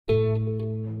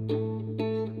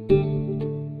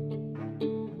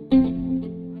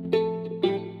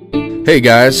Hey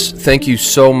guys, thank you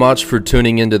so much for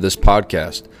tuning into this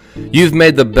podcast. You've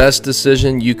made the best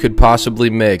decision you could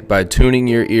possibly make by tuning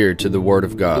your ear to the Word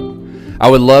of God. I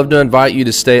would love to invite you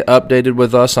to stay updated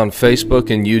with us on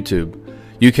Facebook and YouTube.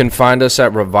 You can find us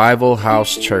at Revival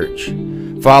House Church.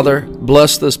 Father,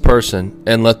 bless this person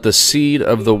and let the seed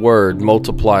of the Word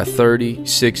multiply 30,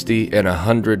 60, and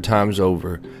 100 times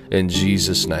over in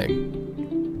Jesus' name.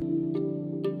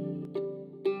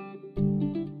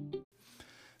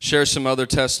 Share some other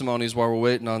testimonies while we're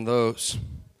waiting on those.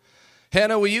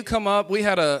 Hannah, will you come up? You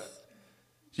going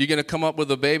to come up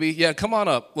with a baby? Yeah, come on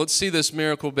up. Let's see this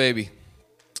miracle baby.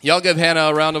 Y'all give Hannah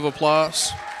a round of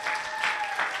applause.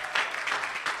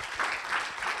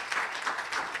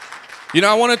 You know,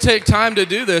 I want to take time to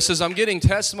do this as I'm getting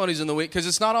testimonies in the week, because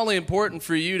it's not only important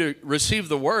for you to receive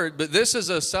the word, but this is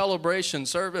a celebration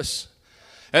service.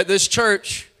 At this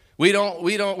church, we're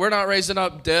not raising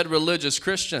up dead religious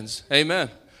Christians. Amen.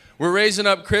 We're raising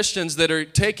up Christians that are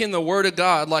taking the word of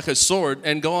God like a sword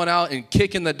and going out and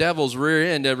kicking the devil's rear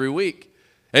end every week.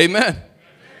 Amen.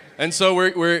 And so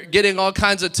we're getting all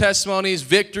kinds of testimonies,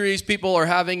 victories people are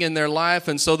having in their life.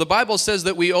 And so the Bible says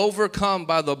that we overcome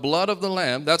by the blood of the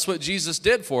Lamb. That's what Jesus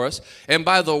did for us. And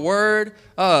by the word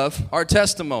of our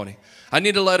testimony. I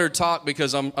need to let her talk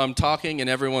because I'm talking and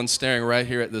everyone's staring right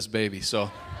here at this baby. So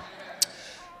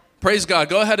praise God.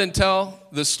 Go ahead and tell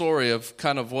the story of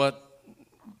kind of what,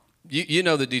 you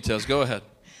know the details. Go ahead.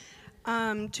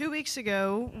 2 weeks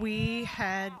ago, we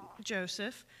had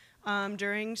Joseph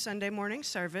during Sunday morning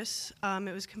service.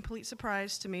 It was a complete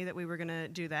surprise to me that we were going to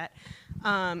do that,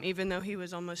 even though he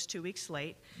was almost 2 weeks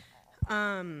late.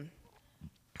 And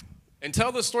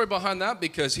tell the story behind that,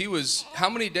 because how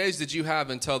many days did you have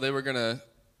until they were going to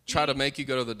try to make you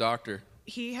go to the doctor?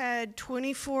 He had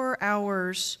 24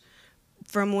 hours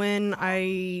from when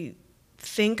I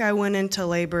think I went into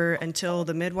labor until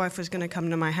the midwife was going to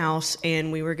come to my house,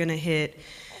 and we were going to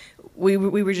we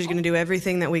were just going to do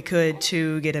everything that we could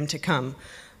to get him to come.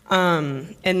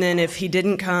 And then if he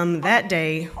didn't come that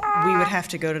day, we would have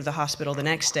to go to the hospital the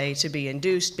next day to be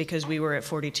induced, because we were at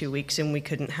 42 weeks and we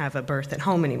couldn't have a birth at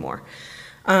home anymore.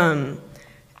 And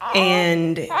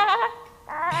no, you're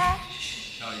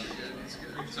good. It's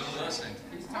good. It's a blessing.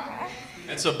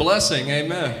 It's a blessing.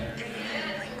 Amen.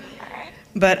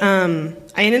 But I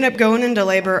ended up going into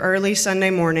labor early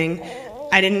Sunday morning.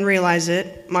 I didn't realize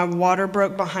it. My water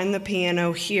broke behind the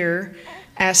piano here,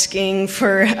 asking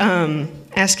for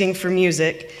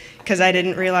music, because I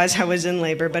didn't realize I was in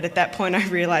labor. But at that point, I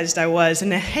realized I was,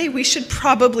 and hey, we should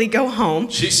probably go home.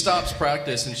 She stops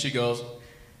practice and she goes,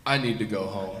 "I need to go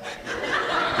home,"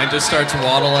 and just starts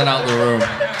waddling out the room.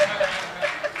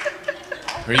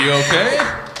 "Are you okay?"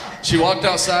 She walked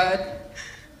outside.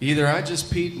 "Either I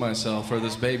just peed myself or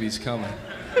this baby's coming."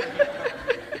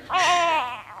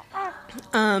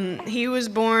 He was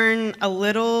born a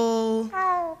little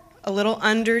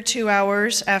under 2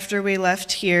 hours after we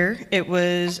left here. It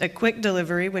was a quick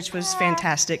delivery, which was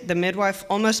fantastic. The midwife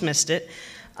almost missed it.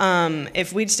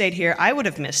 If we'd stayed here, I would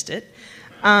have missed it.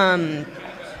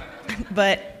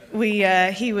 But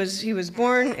he was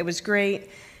born. It was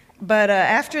great. But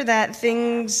after that,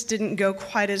 things didn't go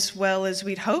quite as well as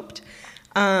we'd hoped.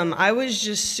 I was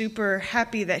just super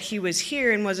happy that he was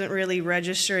here and wasn't really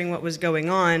registering what was going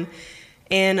on.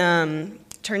 And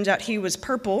turns out he was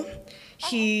purple.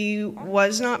 He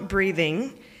was not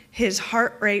breathing. His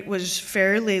heart rate was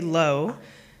fairly low.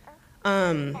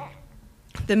 The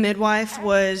midwife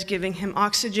was giving him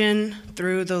oxygen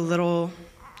through the little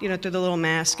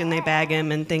mask, and they bag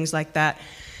him and things like that.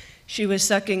 She was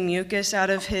sucking mucus out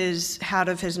of his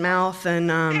mouth and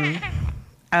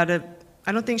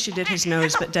I don't think she did his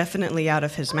nose, but definitely out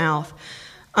of his mouth.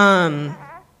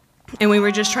 And we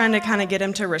were just trying to kind of get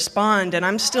him to respond, and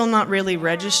I'm still not really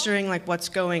registering like what's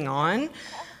going on.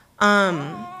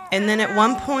 And then at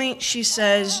one point she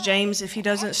says, "James, if he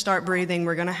doesn't start breathing,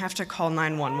 we're going to have to call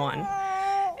 911.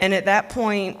 And at that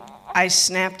point, I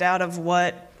snapped out of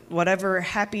whatever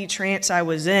happy trance I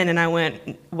was in, and I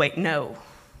went, "Wait, no,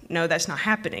 that's not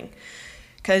happening."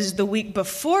 Because the week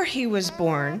before he was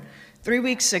born, 3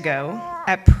 weeks ago,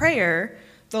 at prayer,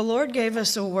 the Lord gave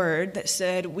us a word that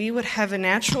said we would have a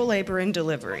natural labor and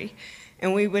delivery,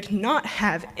 and we would not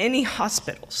have any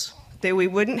hospitals, that we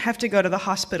wouldn't have to go to the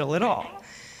hospital at all.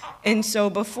 And so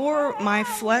before my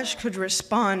flesh could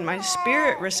respond, my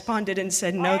spirit responded and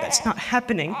said, "No, that's not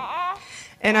happening."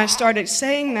 And I started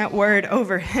saying that word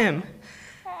over him.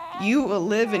 "You will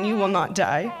live and you will not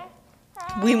die.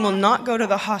 We will not go to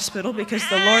the hospital because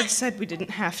the Lord said we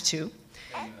didn't have to.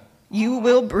 You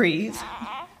will breathe.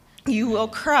 you will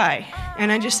cry.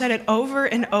 And I just said it over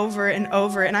and over and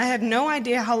over. And I have no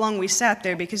idea how long we sat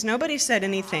there because nobody said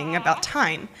anything about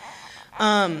time.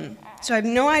 So I have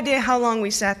no idea how long we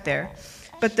sat there.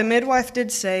 But the midwife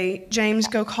did say, James,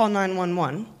 go call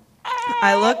 911.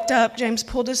 I looked up, James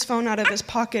pulled his phone out of his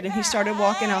pocket, and he started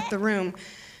walking out the room.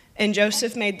 And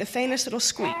Joseph made the faintest little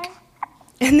squeak.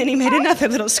 And then he made another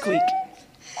little squeak.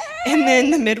 And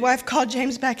then the midwife called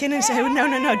James back in and said,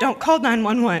 no, don't call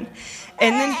 911.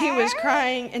 And then he was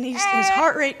crying, and his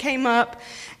heart rate came up,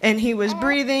 and he was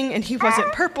breathing, and he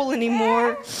wasn't purple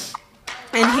anymore.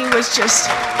 And he was just...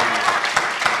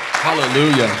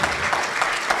 Hallelujah.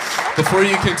 Before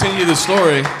you continue the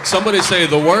story, somebody say,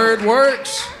 the word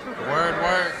works. The word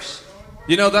works.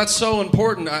 You know, that's so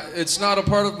important. It's not a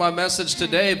part of my message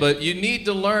today, but you need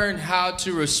to learn how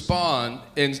to respond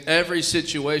in every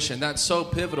situation. That's so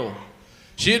pivotal.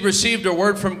 She had received a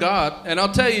word from God, and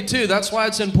I'll tell you too, that's why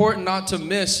it's important not to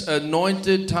miss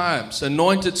anointed times,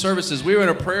 anointed services. We were in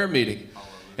a prayer meeting,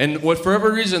 and for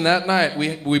whatever reason that night,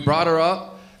 we brought her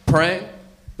up praying.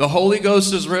 The Holy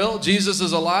Ghost is real. Jesus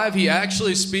is alive. He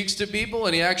actually speaks to people,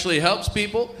 and he actually helps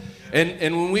people. And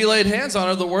when we laid hands on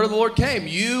her, the word of the Lord came.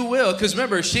 You will. Because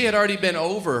remember, she had already been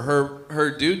over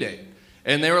her due date.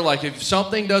 And they were like, if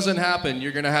something doesn't happen,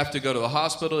 you're going to have to go to the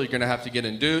hospital. You're going to have to get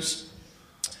induced.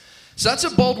 So that's a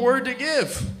bold word to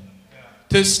give.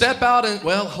 To step out and,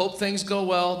 well, hope things go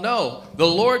well. No. The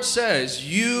Lord says,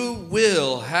 you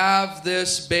will have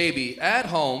this baby at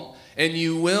home, and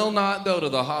you will not go to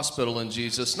the hospital in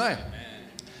Jesus' name.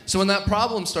 So when that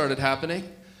problem started happening,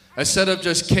 instead of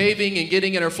just caving and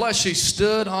getting in her flesh, she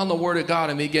stood on the word of God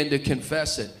and began to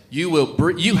confess it.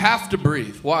 You have to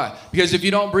breathe. Why? Because if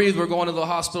you don't breathe, we're going to the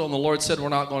hospital, and the Lord said we're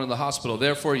not going to the hospital.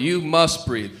 Therefore, you must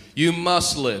breathe. You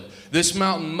must live. This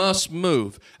mountain must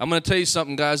move. I'm going to tell you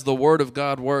something, guys. The word of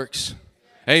God works.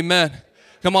 Amen.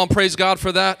 Come on, praise God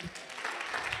for that.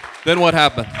 Then what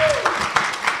happened?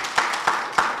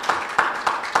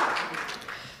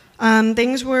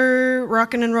 Things were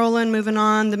rocking and rolling, moving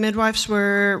on. The midwives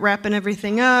were wrapping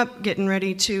everything up, getting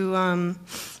ready to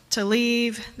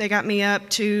leave. They got me up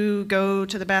to go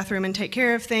to the bathroom and take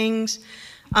care of things.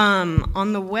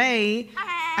 On the way,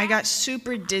 I got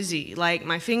super dizzy. Like,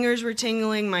 my fingers were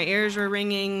tingling, my ears were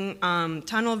ringing,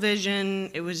 tunnel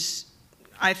vision. It was,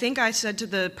 I think I said to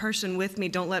the person with me,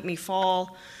 don't let me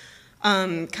fall,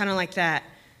 kind of like that.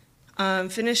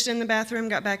 Finished in the bathroom,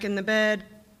 got back in the bed.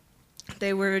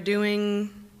 They were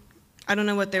doing, I don't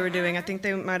know what they were doing. I think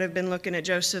they might have been looking at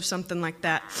Joseph, something like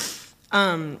that.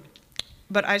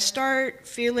 But I start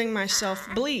feeling myself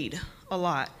bleed a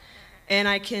lot. And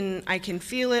I can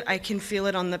feel it. I can feel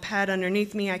it on the pad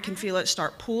underneath me. I can feel it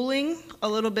start pooling a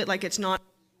little bit, like it's not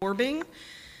absorbing.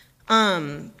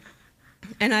 And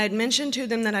I had mentioned to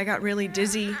them that I got really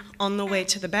dizzy on the way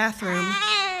to the bathroom.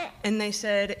 And they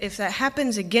said, if that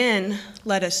happens again,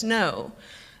 let us know.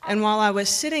 And while I was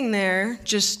sitting there,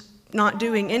 just not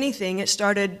doing anything, it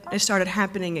started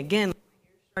happening again. It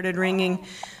started ringing.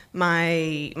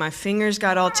 My fingers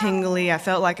got all tingly. I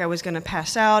felt like I was going to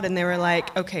pass out, and they were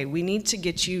like, "Okay, we need to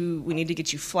get you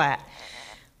flat."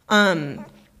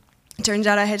 Turns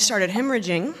out I had started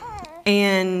hemorrhaging,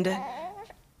 and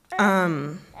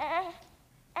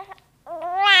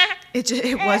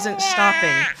it wasn't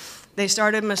stopping. They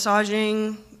started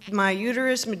massaging my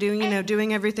uterus,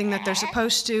 doing everything that they're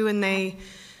supposed to, and they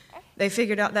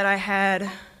figured out that I had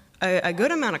a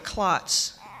good amount of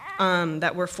clots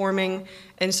that were forming,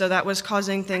 and so that was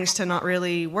causing things to not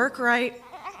really work right.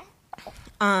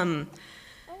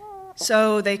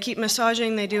 So they keep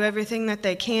massaging, they do everything that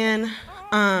they can.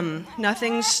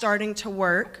 Nothing's starting to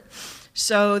work,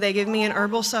 so they give me an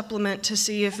herbal supplement to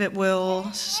see if it will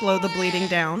slow the bleeding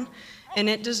down, and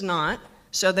it does not.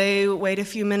 So they wait a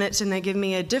few minutes and they give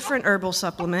me a different herbal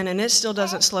supplement, and it still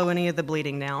doesn't slow any of the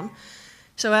bleeding down.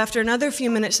 So after another few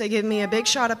minutes, they give me a big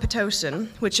shot of Pitocin,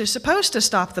 which is supposed to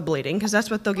stop the bleeding, because that's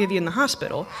what they'll give you in the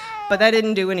hospital, but that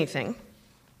didn't do anything.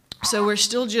 So we're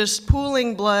still just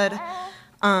pooling blood.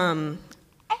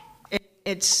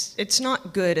 It's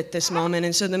not good at this moment,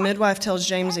 and so the midwife tells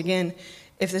James again,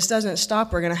 if this doesn't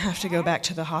stop, we're going to have to go back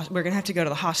to we're going to have to go to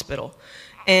the hospital.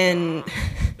 And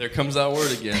there comes that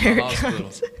word again, the hospital.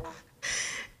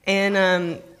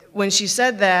 And when she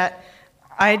said that,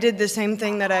 I did the same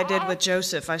thing that I did with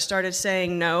Joseph. I started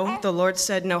saying, no, the Lord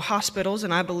said no hospitals,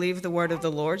 and I believe the word of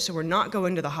the Lord, so we're not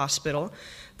going to the hospital.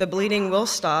 The bleeding will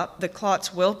stop. The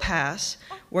clots will pass.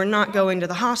 We're not going to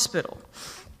the hospital.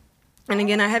 And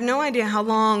again, I have no idea how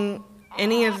long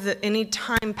any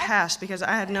time passed, because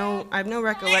I have no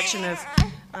recollection of,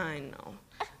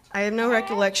 I have no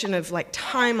recollection of like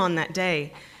time on that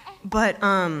day. But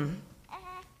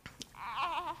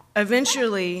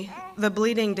eventually the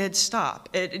bleeding did stop.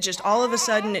 It just, all of a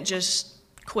sudden, it just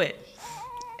quit.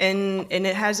 And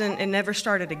it never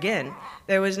started again.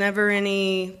 There was never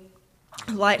any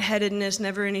lightheadedness,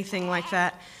 never anything like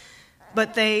that.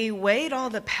 But they weighed all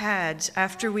the pads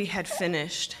after we had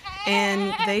finished,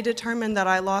 and they determined that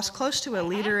I lost close to 1.5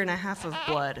 liters of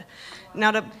blood.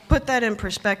 Now, to put that in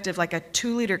perspective, like a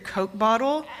 2-liter Coke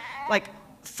bottle, like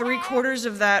 3/4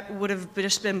 of that would have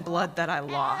just been blood that I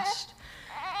lost.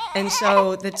 And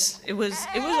so it was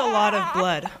a lot of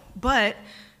blood. But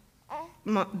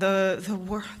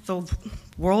the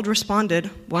world responded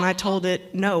when I told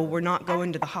it, no, we're not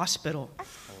going to the hospital.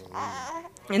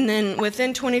 And then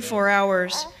within 24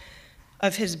 hours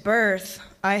of his birth,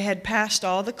 I had passed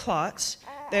all the clots.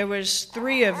 There was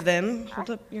 3 of them.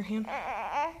 Hold up your hand.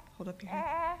 Hold up your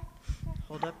hand.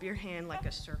 Hold up your hand like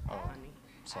a circle, honey.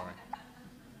 Sorry.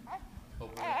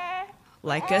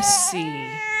 Like a C.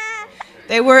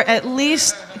 They were at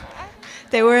least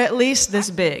this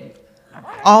big.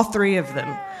 All 3 of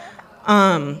them.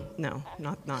 No,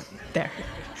 not there.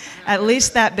 At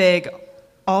least that big.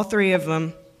 All 3 of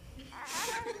them.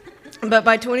 But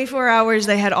by 24 hours,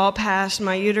 they had all passed.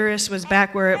 My uterus was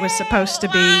back where it was supposed to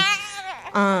be.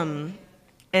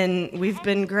 And we've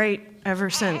been great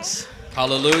ever since.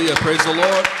 Hallelujah. Praise the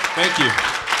Lord. Thank you.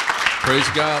 Praise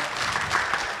God.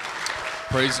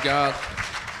 Praise God.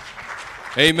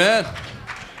 Amen.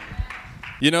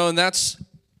 You know, and that's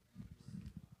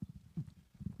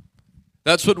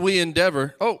what we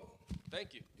endeavor. Oh,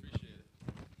 thank you. Appreciate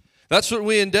it. That's what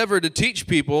we endeavor to teach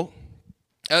people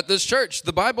at this church.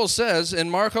 The Bible says in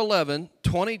Mark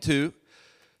 11:22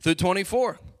 through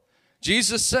 24,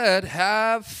 Jesus said,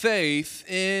 have faith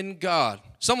in God.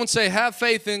 Someone say, have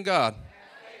faith in God.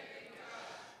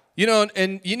 You know,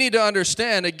 and you need to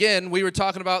understand, again, we were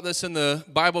talking about this in the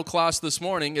Bible class this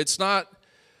morning. It's not,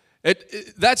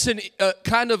 that's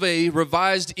kind of a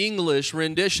revised English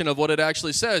rendition of what it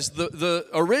actually says. The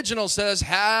original says,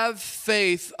 have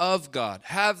faith of God.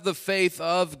 Have the faith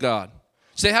of God.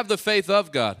 Say, have the faith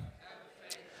of God.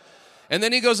 And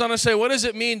then he goes on to say, what does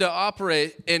it mean to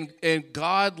operate in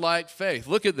God-like faith?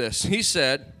 Look at this. He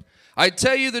said, I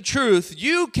tell you the truth,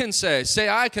 you can say,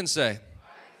 I can say.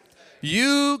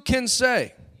 You can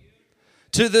say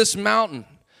to this mountain,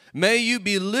 may you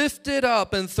be lifted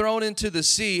up and thrown into the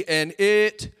sea, and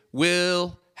it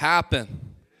will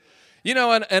happen. You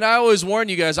know, and I always warn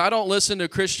you guys, I don't listen to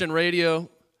Christian radio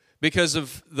because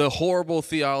of the horrible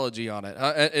theology on it.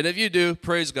 And if you do,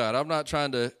 praise God. I'm not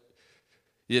trying to,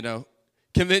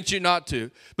 convince you not to.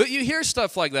 But you hear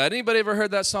stuff like that. Anybody ever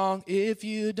heard that song? If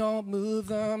you don't move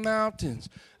the mountains,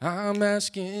 I'm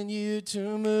asking you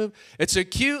to move. It's a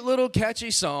cute little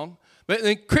catchy song. But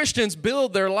then Christians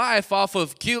build their life off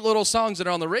of cute little songs that are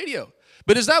on the radio.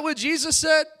 But is that what Jesus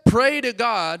said? Pray to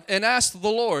God and ask the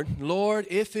Lord, Lord,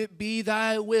 if it be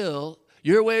thy will,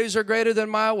 your ways are greater than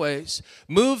my ways.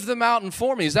 Move the mountain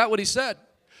for me. Is that what he said?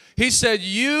 He said,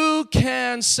 you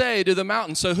can say to the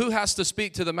mountain. So who has to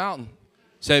speak to the mountain?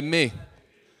 Say, me.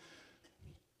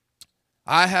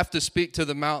 I have to speak to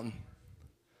the mountain.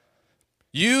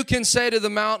 You can say to the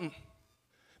mountain,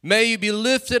 may you be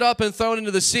lifted up and thrown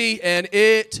into the sea, and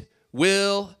it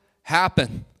will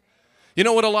happen. You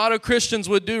know what a lot of Christians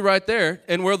would do right there,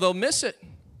 and where they'll miss it?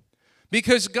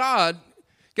 Because God,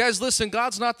 guys, listen,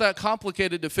 God's not that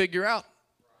complicated to figure out.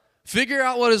 Figure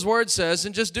out what his word says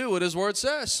and just do what his word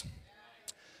says.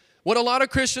 What a lot of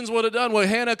Christians would have done, what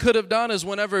Hannah could have done is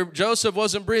whenever Joseph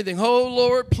wasn't breathing, oh,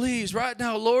 Lord, please, right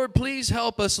now, Lord, please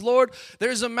help us. Lord,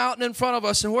 there's a mountain in front of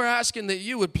us, and we're asking that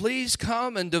you would please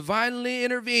come and divinely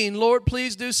intervene. Lord,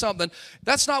 please do something.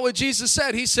 That's not what Jesus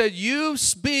said. He said, you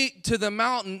speak to the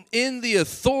mountain in the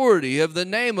authority of the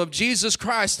name of Jesus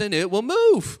Christ, and it will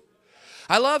move.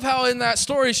 I love how in that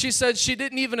story she said she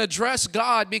didn't even address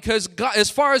God because God,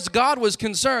 as far as God was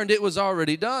concerned, it was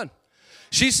already done.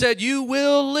 She said, you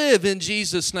will live in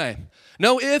Jesus' name.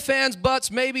 No ifs, ands,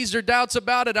 buts, maybes, or doubts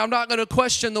about it. I'm not going to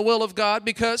question the will of God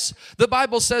because the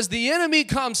Bible says the enemy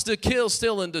comes to kill,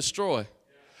 steal, and destroy.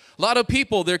 A lot of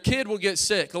people, their kid will get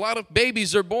sick. A lot of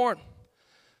babies are born.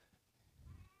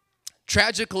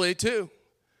 Tragically, too.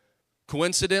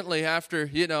 Coincidentally, after,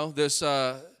 this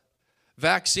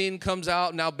vaccine comes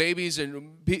out, now babies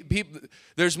and people,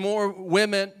 there's more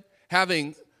women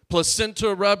having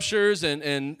placenta ruptures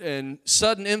and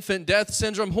sudden infant death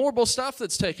syndrome, horrible stuff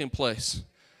that's taking place.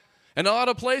 In a lot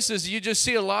of places, you just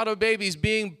see a lot of babies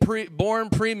being born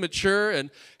premature and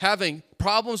having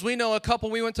problems. We know a couple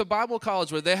we went to Bible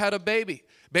college with, they had a baby.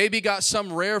 Baby got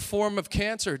some rare form of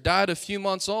cancer, died a few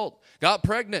months old. Got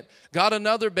pregnant, got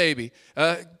another baby.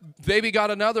 Baby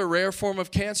got another rare form of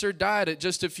cancer, died at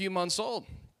just a few months old.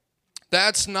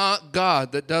 That's not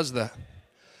God that does that.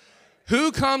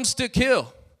 Who comes to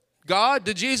kill? God?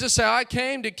 Did Jesus say, I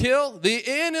came to kill? The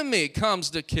enemy comes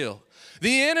to kill.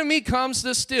 The enemy comes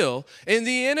to steal, and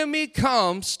the enemy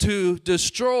comes to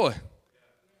destroy.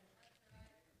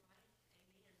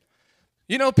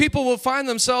 You know, people will find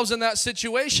themselves in that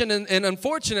situation, and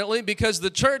unfortunately, because the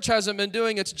church hasn't been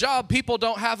doing its job, people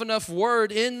don't have enough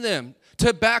word in them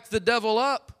to back the devil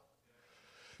up.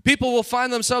 People will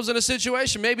find themselves in a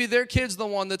situation, maybe their kid's the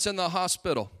one that's in the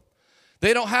hospital.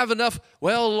 They don't have enough,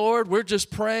 well, Lord, we're just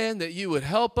praying that you would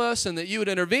help us and that you would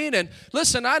intervene. And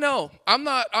listen, I know, I'm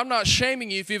not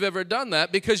shaming you if you've ever done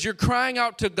that, because you're crying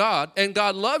out to God and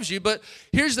God loves you. But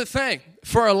here's the thing.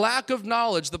 For a lack of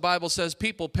knowledge, the Bible says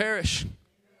people perish.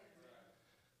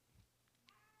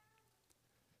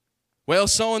 Well,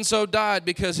 so-and-so died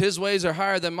because his ways are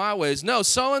higher than my ways. No,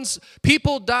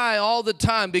 people die all the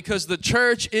time because the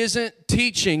church isn't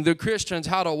teaching the Christians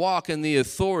how to walk in the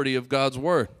authority of God's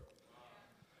word.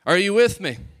 Are you with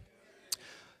me?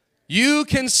 You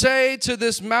can say to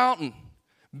this mountain,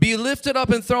 be lifted up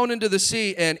and thrown into the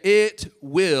sea, and it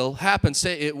will happen.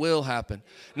 Say, it will happen.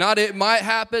 Not it might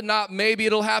happen, not maybe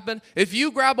it'll happen. If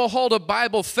you grab a hold of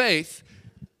Bible faith,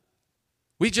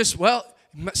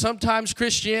 sometimes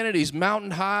Christianity's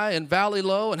mountain high and valley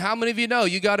low. And how many of you know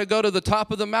you got to go to the top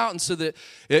of the mountain so that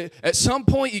at some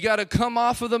point you got to come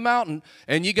off of the mountain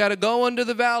and you got to go into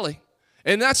the valley.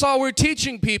 And that's all we're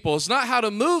teaching people. It's not how to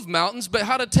move mountains, but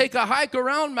how to take a hike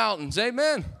around mountains.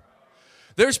 Amen.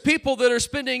 There's people that are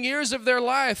spending years of their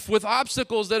life with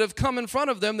obstacles that have come in front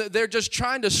of them that they're just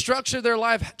trying to structure their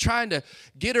life, trying to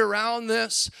get around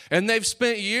this. And they've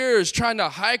spent years trying to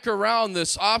hike around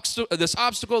this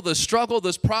obstacle, this struggle,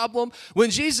 this problem. When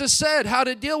Jesus said how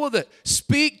to deal with it,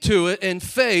 speak to it in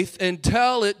faith and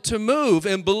tell it to move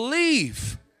and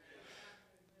believe.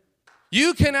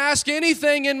 You can ask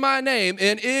anything in my name,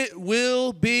 and it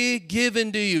will be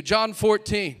given to you. John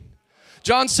 14.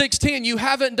 John 16, you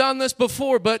haven't done this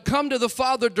before, but come to the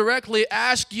Father directly,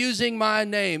 ask using my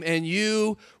name, and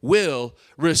you will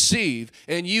receive,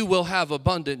 and you will have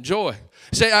abundant joy.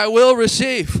 Say, I will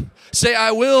receive. Say,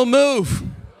 I will move.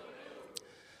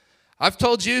 I've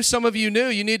told you, some of you knew,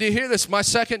 you need to hear this. My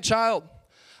second child,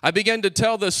 I began to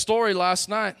tell this story last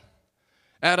night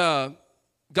at a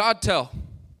God Tell.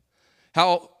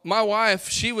 How my wife,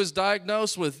 she was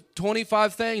diagnosed with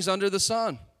 25 things under the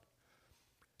sun.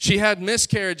 She had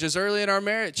miscarriages early in our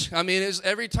marriage. I mean,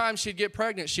 every time she'd get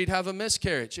pregnant, she'd have a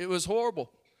miscarriage. It was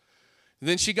horrible. And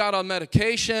then she got on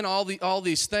medication, all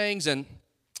these things, and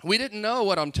we didn't know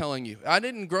what I'm telling you. I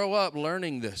didn't grow up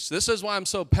learning this. This is why I'm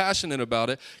so passionate about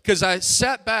it, because I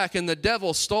sat back and the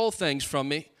devil stole things from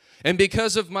me. And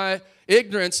because of my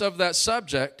ignorance of that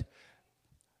subject,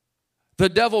 the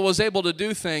devil was able to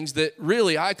do things that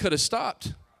really I could have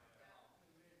stopped.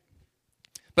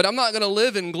 But I'm not going to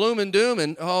live in gloom and doom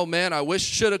and, oh man, I wish,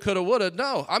 shoulda, coulda, woulda.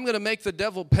 No, I'm going to make the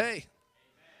devil pay.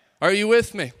 Are you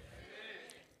with me?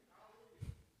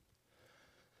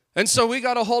 And so we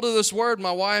got a hold of this word.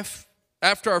 My wife,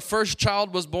 after our first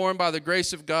child was born by the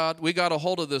grace of God, we got a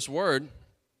hold of this word.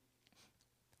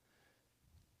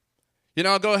 You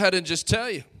know, I'll go ahead and just tell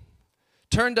you.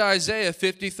 Turn to Isaiah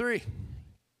 53.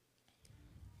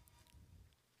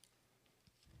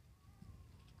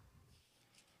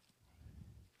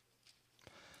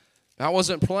 I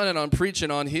wasn't planning on preaching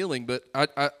on healing, but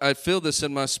I feel this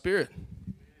in my spirit.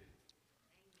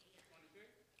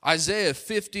 Isaiah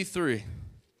 53.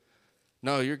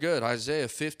 No, you're good. Isaiah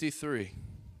 53.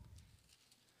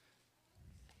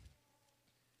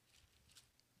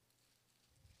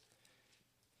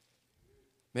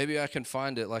 Maybe I can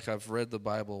find it like I've read the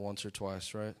Bible once or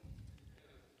twice, right?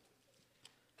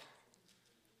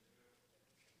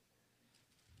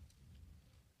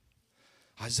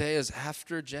 Isaiah's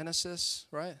after Genesis,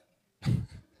 right?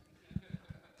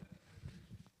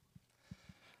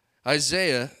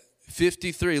 Isaiah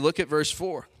 53, look at verse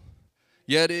 4.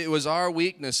 Yet it was our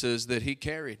weaknesses that he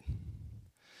carried.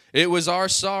 It was our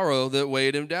sorrow that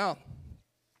weighed him down.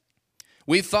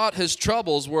 We thought his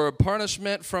troubles were a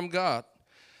punishment from God,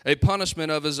 a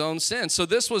punishment of his own sin. So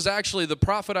this was actually the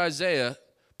prophet Isaiah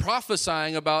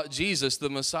prophesying about Jesus,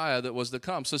 the Messiah that was to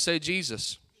come. So say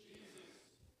Jesus.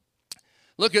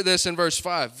 Look at this in verse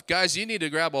 5. Guys, you need to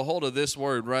grab a hold of this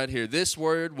word right here. This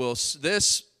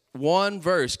one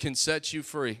verse can set you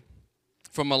free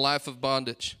from a life of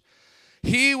bondage.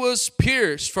 He was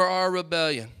pierced for our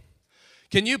rebellion.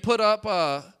 Can you put up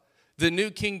the New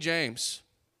King James?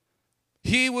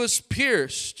 He was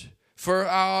pierced for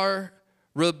our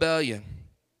rebellion.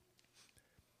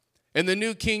 In the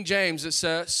New King James it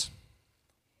says,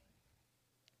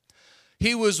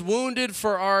 He was wounded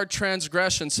for our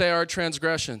transgressions. Say our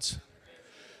transgressions.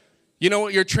 You know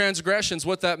what your transgressions,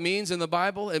 what that means in the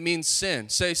Bible? It means sin.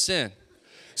 Say sin.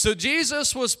 So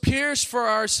Jesus was pierced for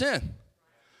our sin.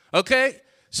 Okay?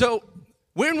 So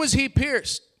when was he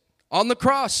pierced? On the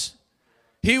cross.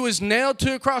 He was nailed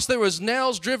to a cross. There was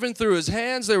nails driven through his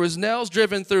hands. There was nails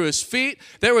driven through his feet.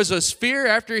 There was a spear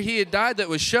after he had died that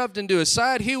was shoved into his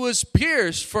side. He was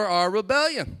pierced for our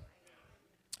rebellion.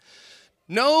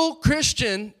 No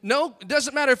Christian, it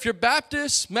doesn't matter if you're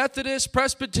Baptist, Methodist,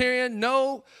 Presbyterian,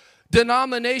 no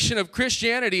denomination of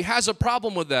Christianity has a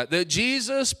problem with that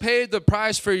Jesus paid the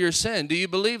price for your sin. Do you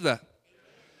believe that?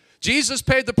 Jesus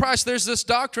paid the price. There's this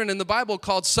doctrine in the Bible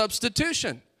called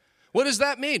substitution. What does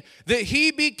that mean? That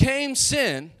he became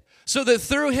sin so that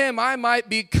through him I might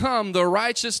become the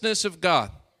righteousness of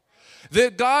God.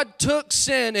 That God took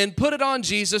sin and put it on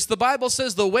Jesus. The Bible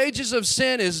says the wages of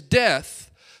sin is death.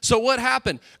 So what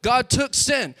happened? God took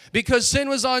sin. Because sin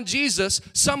was on Jesus,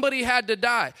 somebody had to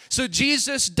die. So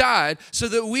Jesus died so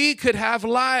that we could have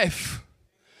life.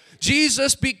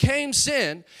 Jesus became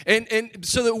sin and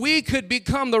so that we could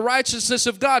become the righteousness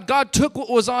of God. God took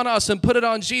what was on us and put it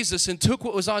on Jesus, and took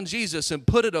what was on Jesus and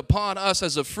put it upon us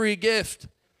as a free gift.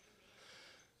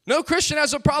 No Christian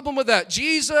has a problem with that.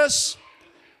 Jesus,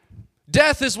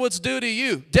 death is what's due to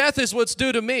you. Death is what's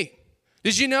due to me.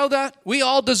 Did you know that? We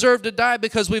all deserve to die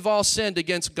because we've all sinned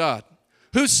against God.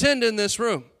 Who sinned in this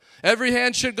room? Every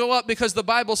hand should go up because the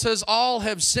Bible says all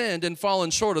have sinned and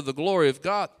fallen short of the glory of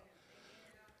God.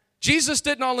 Jesus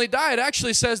didn't only die. It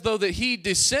actually says, though, that he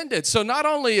descended. So not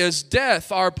only is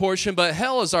death our portion, but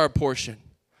hell is our portion.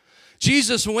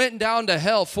 Jesus went down to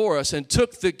hell for us and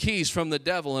took the keys from the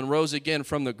devil and rose again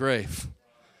from the grave.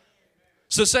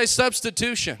 So say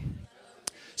substitution.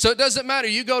 So it doesn't matter.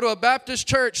 You go to a Baptist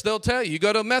church, they'll tell you. You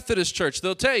go to a Methodist church,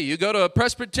 they'll tell you. You go to a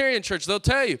Presbyterian church, they'll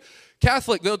tell you.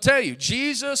 Catholic, they'll tell you.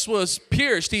 Jesus was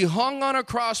pierced. He hung on a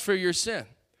cross for your sin.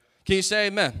 Can you say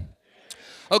amen?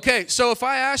 Okay, so if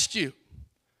I asked you,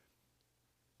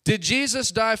 did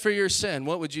Jesus die for your sin?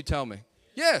 What would you tell me?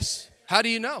 Yes. How do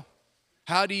you know?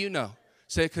 How do you know?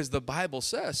 Say, because the Bible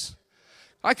says.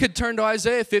 I could turn to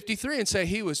Isaiah 53 and say,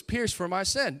 he was pierced for my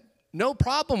sin. No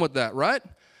problem with that, right?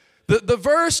 The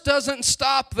verse doesn't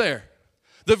stop there.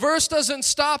 The verse doesn't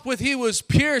stop with he was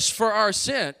pierced for our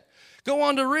sin. Go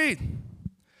on to read.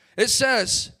 It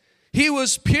says, he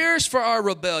was pierced for our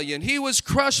rebellion. He was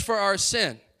crushed for our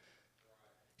sin.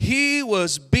 He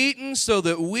was beaten so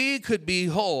that we could be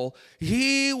whole.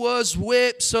 He was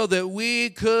whipped so that we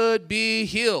could be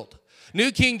healed.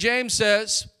 New King James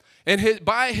says, and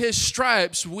by his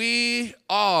stripes we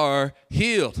are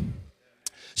healed.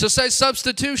 So say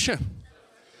substitution.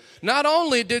 Not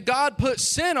only did God put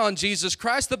sin on Jesus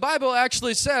Christ, the Bible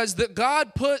actually says that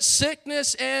God put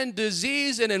sickness and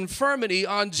disease and infirmity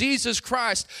on Jesus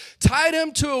Christ, tied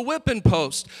him to a whipping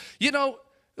post. You know,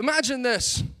 imagine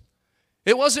this.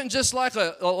 It wasn't just like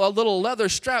a little leather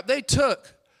strap. They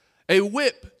took a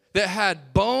whip that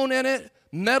had bone in it,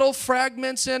 metal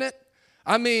fragments in it.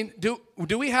 I mean, do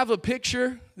we have a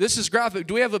picture? This is graphic.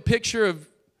 Do we have a picture of,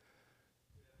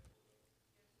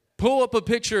 pull up a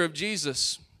picture of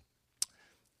Jesus.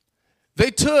 They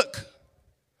took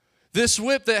this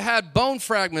whip that had bone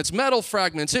fragments, metal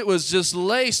fragments. It was just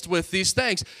laced with these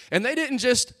things. And they didn't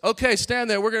just, okay, stand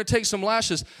there, we're going to take some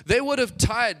lashes. They would have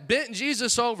bent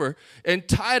Jesus over and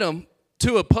tied him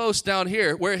to a post down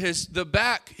here where his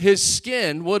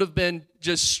skin would have been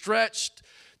just stretched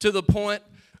to the point,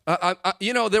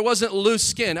 there wasn't loose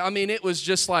skin. I mean, it was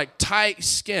just like tight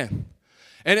skin.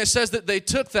 And it says that they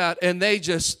took that and they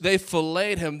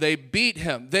filleted him, they beat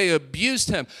him, they abused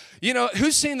him. You know,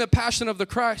 who's seen the Passion of the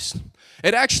Christ?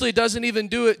 It actually doesn't even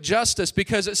do it justice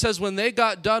because it says when they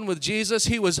got done with Jesus,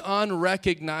 he was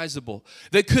unrecognizable.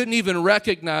 They couldn't even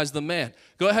recognize the man.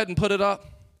 Go ahead and put it up.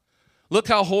 Look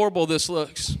how horrible this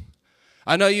looks.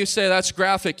 I know you say that's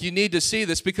graphic. You need to see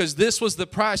this because this was the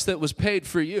price that was paid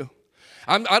for you.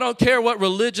 I don't care what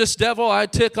religious devil I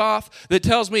tick off that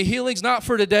tells me healing's not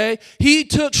for today. He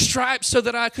took stripes so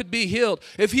that I could be healed.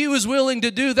 If he was willing to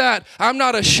do that, I'm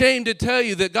not ashamed to tell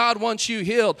you that God wants you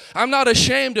healed. I'm not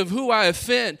ashamed of who I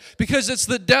offend because it's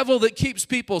the devil that keeps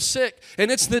people sick and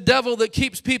it's the devil that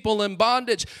keeps people in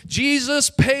bondage.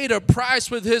 Jesus paid a price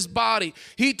with his body.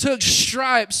 He took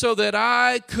stripes so that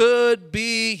I could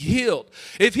be healed.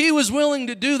 If he was willing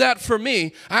to do that for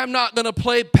me, I'm not going to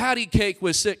play patty cake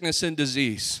with sickness and disease.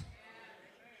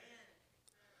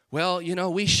 Well,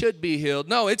 we should be healed.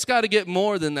 No, it's got to get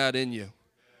more than that in you.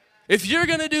 If you're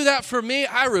going to do that for me,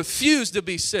 I refuse to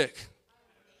be sick.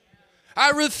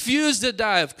 I refuse to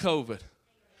die of COVID.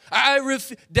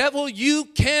 Devil, you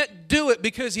can't do it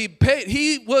because he paid.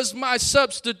 He was my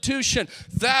substitution.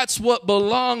 That's what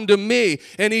belonged to me.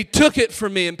 And he took it for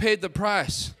me and paid the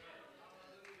price.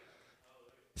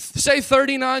 Say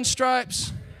 39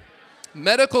 stripes.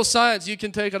 Medical science, you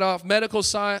can take it off. Medical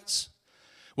science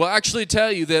will actually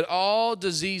tell you that all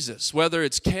diseases, whether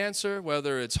it's cancer,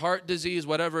 whether it's heart disease,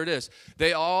 whatever it is,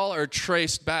 they all are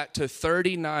traced back to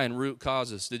 39 root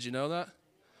causes. Did you know that?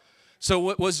 So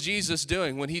what was Jesus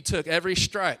doing when he took every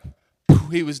stripe?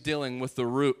 He was dealing with the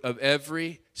root of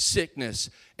every sickness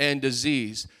and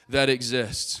disease that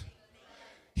exists.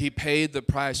 He paid the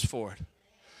price for it.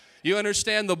 You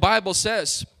understand, the Bible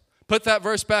says, put that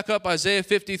verse back up, Isaiah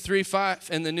 53:5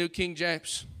 in the New King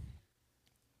James.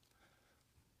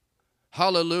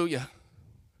 Hallelujah.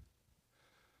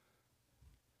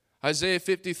 Isaiah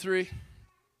 53.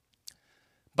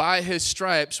 By his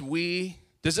stripes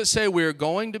does it say we're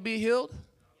going to be healed?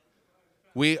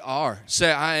 We are.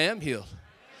 Say, I am healed.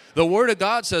 The Word of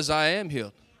God says I am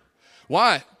healed.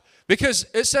 Why? Because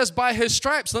it says by his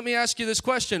stripes. Let me ask you this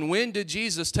question. When did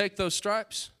Jesus take those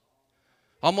stripes?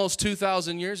 Almost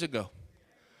 2,000 years ago.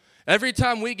 Every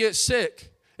time we get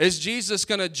sick, is Jesus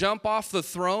going to jump off the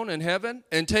throne in heaven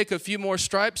and take a few more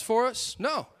stripes for us?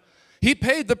 No. He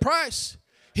paid the price.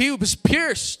 He was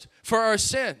pierced for our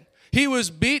sin. He was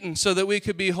beaten so that we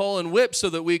could be whole and whipped so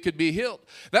that we could be healed.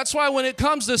 That's why when it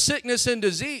comes to sickness and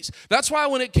disease, that's why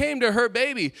when it came to her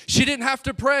baby, she didn't have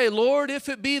to pray, Lord, if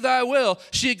it be thy will.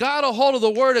 She got a hold of the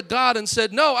Word of God and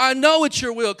said, no, I know it's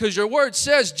your will because your Word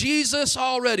says Jesus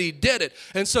already did it.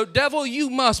 And so, devil, you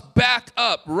must back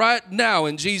up right now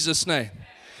in Jesus' name.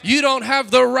 You don't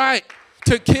have the right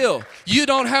to kill. You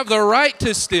don't have the right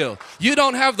to steal. You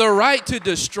don't have the right to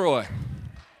destroy.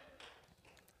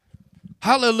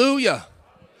 Hallelujah.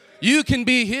 You can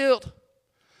be healed.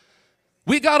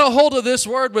 We got a hold of this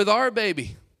word with our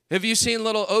baby. Have you seen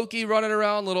little Okie running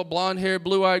around, little blonde-haired,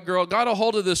 blue-eyed girl? Got a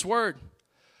hold of this word.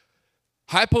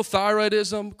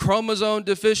 Hypothyroidism, chromosome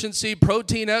deficiency,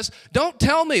 protein S. Don't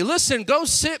tell me. Listen, go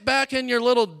sit back in your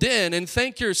little den and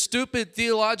think your stupid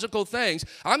theological things.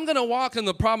 I'm going to walk in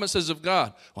the promises of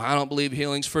God. Well, I don't believe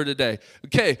healing's for today.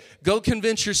 Okay, go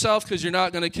convince yourself because you're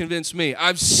not going to convince me.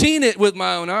 I've seen it with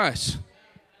my own eyes.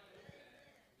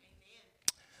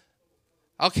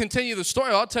 I'll continue the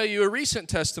story. I'll tell you a recent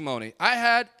testimony.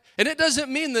 And it doesn't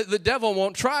mean that the devil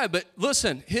won't try, but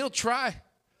listen, he'll try.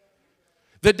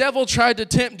 The devil tried to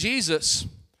tempt Jesus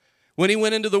when he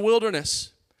went into the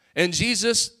wilderness. And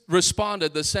Jesus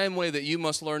responded the same way that you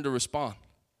must learn to respond.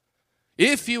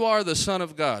 If you are the Son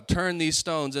of God, turn these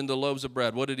stones into loaves of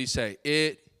bread. What did he say?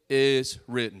 It is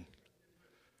written.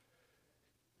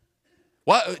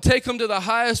 Take them to the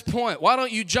highest point. Why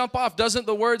don't you jump off? Doesn't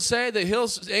the word say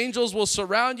that angels will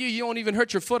surround you? You won't even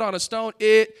hurt your foot on a stone.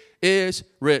 It is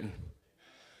written.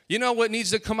 You know what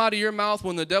needs to come out of your mouth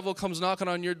when the devil comes knocking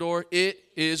on your door? It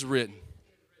is written.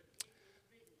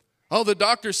 Oh, the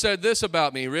doctor said this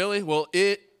about me. Really? Well,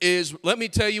 it is. Let me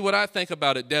tell you what I think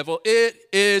about it, devil. It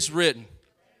is written.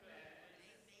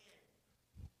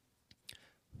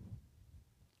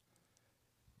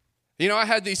 You know, I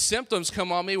had these symptoms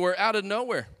come on me where out of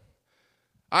nowhere,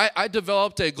 I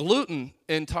developed a gluten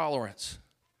intolerance.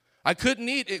 I couldn't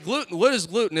eat it. Gluten. What is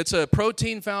gluten? It's a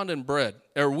protein found in bread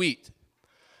or wheat.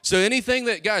 So anything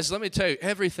that, guys, let me tell you,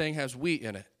 everything has wheat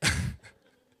in it.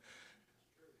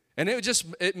 And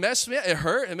it messed me up. It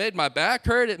hurt. It made my back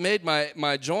hurt. It made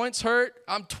my joints hurt.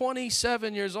 I'm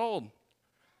 27 years old.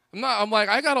 I'm like,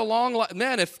 I got a long life.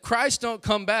 Man, if Christ don't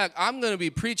come back, I'm going to be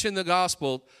preaching the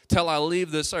gospel till I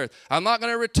leave this earth. I'm not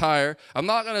going to retire. I'm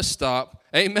not going to stop.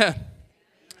 Amen.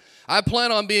 I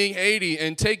plan on being 80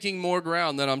 and taking more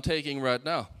ground than I'm taking right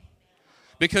now.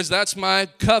 Because that's my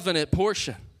covenant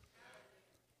portion.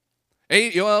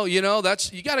 Well, you know,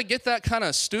 you got to get that kind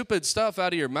of stupid stuff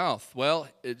out of your mouth. Well,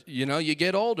 you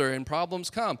get older and problems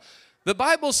come. The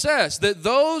Bible says that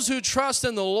those who trust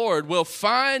in the Lord will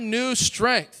find new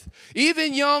strength.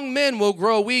 Even young men will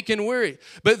grow weak and weary.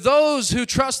 But those who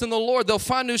trust in the Lord, they'll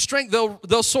find new strength.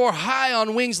 They'll soar high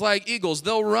on wings like eagles.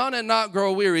 They'll run and not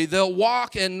grow weary. They'll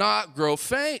walk and not grow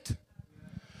faint.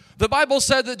 The Bible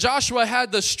said that Joshua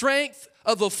had the strength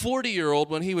of a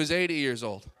 40-year-old when he was 80 years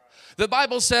old. The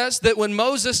Bible says that when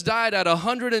Moses died at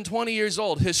 120 years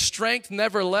old, his strength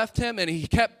never left him and he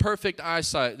kept perfect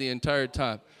eyesight the entire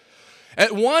time.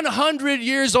 At 100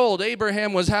 years old,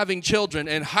 Abraham was having children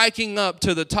and hiking up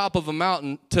to the top of a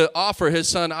mountain to offer his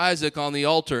son Isaac on the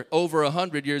altar, over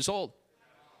 100 years old.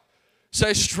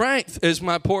 Say, strength is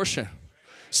my portion.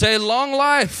 Say, long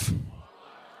life.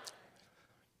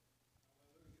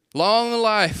 Long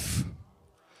life.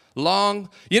 long.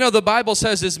 You know, the Bible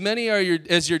says, as many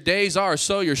as your days are,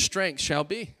 so your strength shall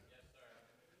be.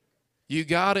 You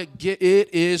got to get,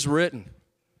 it is written.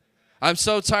 I'm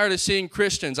so tired of seeing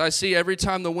Christians. I see every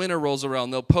time the winter rolls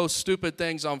around, they'll post stupid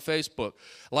things on Facebook,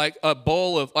 like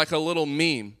a little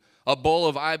meme, a bowl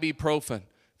of ibuprofen.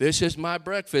 This is my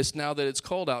breakfast now that it's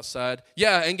cold outside.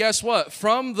 Yeah, and guess what?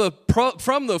 From the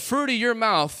fruit of your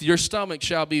mouth, your stomach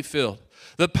shall be filled.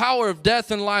 The power of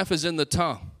death and life is in the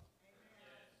tongue.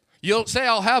 You'll say,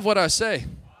 I'll have what I say.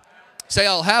 Say,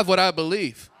 I'll have what I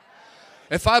believe.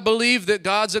 If I believe that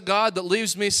God's a God that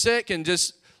leaves me sick and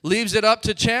just leaves it up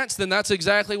to chance, then that's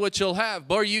exactly what you'll have.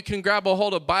 Or you can grab a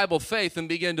hold of Bible faith and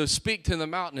begin to speak to the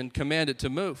mountain and command it to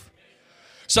move.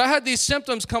 So I had these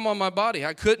symptoms come on my body.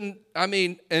 And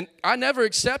I never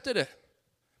accepted it.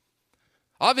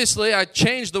 Obviously, I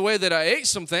changed the way that I ate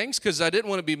some things because I didn't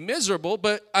want to be miserable,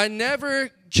 but I never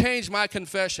changed my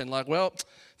confession. Like, well,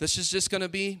 this is just going to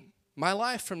be my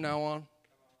life from now on.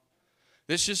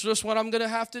 This is just what I'm going to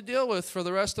have to deal with for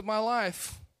the rest of my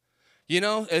life. You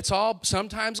know,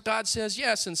 sometimes God says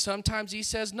yes, and sometimes he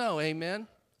says no, amen?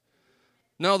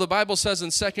 No, the Bible says in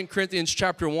 2 Corinthians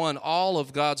chapter 1, all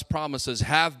of God's promises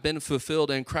have been fulfilled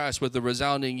in Christ with a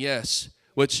resounding yes,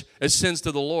 which ascends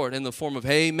to the Lord in the form of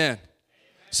amen.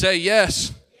 Say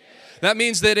yes. That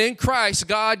means that in Christ,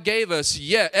 God gave us,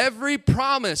 every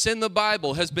promise in the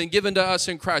Bible has been given to us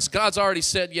in Christ. God's already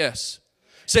said yes.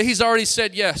 Say, he's already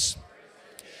said yes.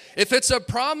 If it's a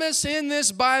promise in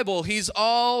this Bible, he's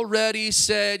already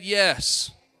said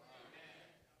yes.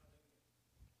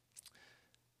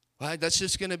 Like, that's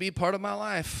just going to be part of my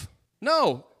life.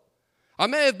 No. I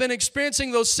may have been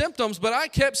experiencing those symptoms, but I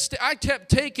kept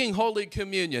taking Holy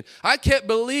Communion. I kept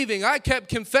believing. I kept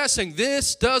confessing,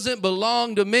 this doesn't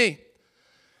belong to me.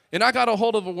 And I got a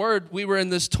hold of a word. We were in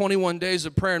this 21 days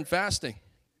of prayer and fasting.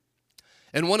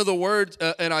 And one of the words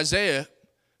in Isaiah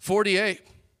 48,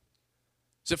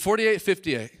 is it 48,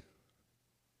 58?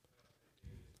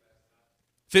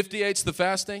 58's the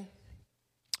fasting?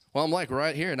 Well, I'm like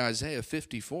right here in Isaiah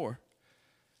 54.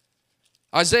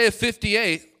 Isaiah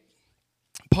 58,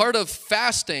 part of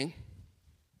fasting,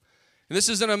 and this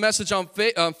isn't a message on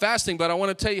fasting, but I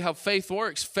want to tell you how faith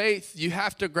works. Faith, you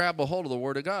have to grab a hold of the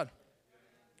Word of God.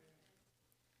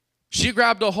 She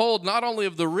grabbed a hold not only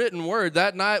of the written word.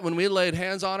 That night when we laid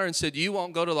hands on her and said, you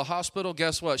won't go to the hospital,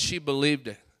 guess what? She believed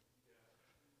it.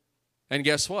 And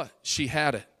guess what? She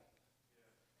had it.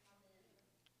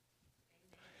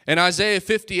 In Isaiah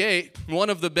 58, one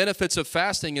of the benefits of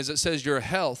fasting is it says your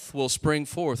health will spring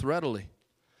forth readily.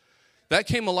 That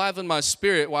came alive in my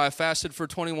spirit while I fasted for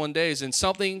 21 days. And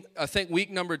something, I think week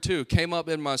number 2, came up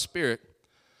in my spirit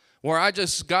where I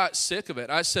just got sick of it.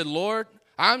 I said, Lord,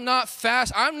 I'm not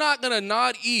going to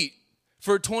not eat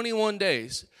for 21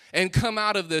 days and come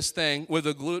out of this thing with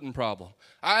a gluten problem.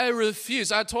 I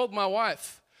refuse. I told my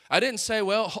wife. I didn't say,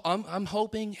 well, I'm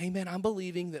hoping, amen, I'm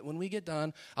believing that when we get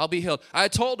done, I'll be healed. I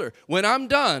told her, when I'm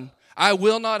done, I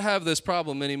will not have this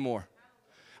problem anymore.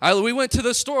 We went to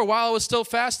the store while I was still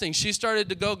fasting. She started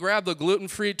to go grab the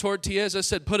gluten-free tortillas. I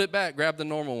said, put it back, grab the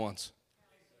normal ones.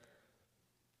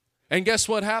 And guess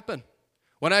what happened?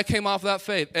 When I came off that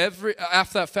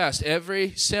after that fast,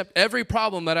 every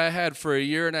problem that I had for a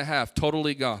year and a half,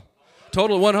 totally gone.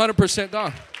 Total 100%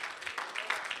 gone.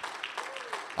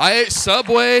 I ate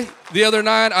Subway the other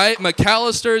night. I ate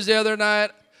McAllister's the other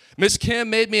night. Miss Kim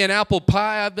made me an apple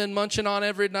pie I've been munching on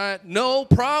every night. No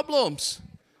problems.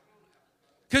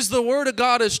 Because the Word of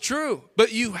God is true.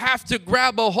 But you have to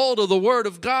grab a hold of the Word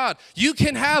of God. You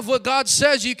can have what God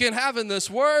says you can have in this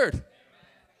Word.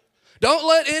 Don't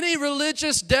let any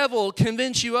religious devil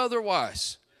convince you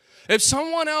otherwise. If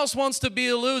someone else wants to be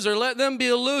a loser, let them be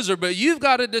a loser. But you've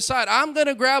got to decide, I'm going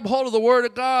to grab hold of the Word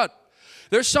of God.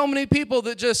 There's so many people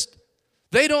that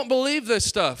they don't believe this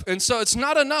stuff. And so it's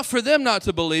not enough for them not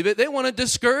to believe it. They want to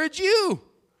discourage you.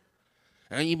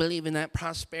 And you believe in that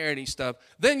prosperity stuff.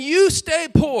 Then you stay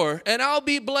poor and I'll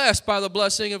be blessed by the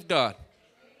blessing of God.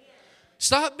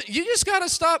 You just got to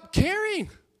stop caring.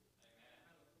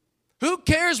 Who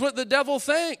cares what the devil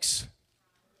thinks?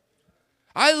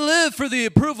 I live for the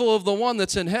approval of the one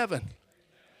that's in heaven.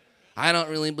 I don't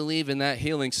really believe in that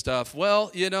healing stuff.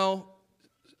 Well,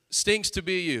 stinks to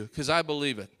be you, because I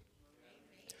believe it.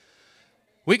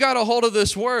 We got a hold of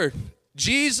this word.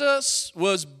 Jesus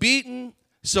was beaten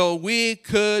so we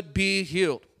could be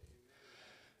healed.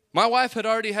 My wife had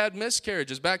already had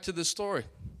miscarriages. Back to the story.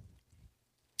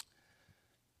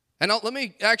 And let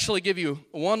me actually give you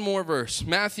one more verse.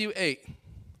 Matthew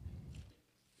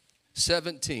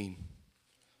 8:17.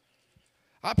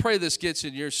 I pray this gets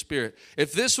in your spirit.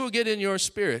 If this will get in your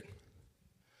spirit,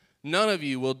 none of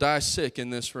you will die sick in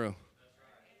this room.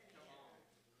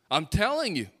 I'm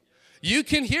telling you. You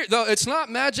can hear, though it's not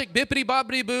magic,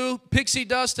 bippity-boppity-boo, pixie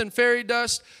dust and fairy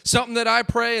dust, something that I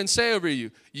pray and say over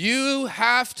you. You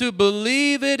have to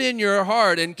believe it in your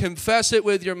heart and confess it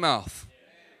with your mouth.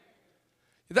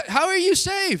 How are you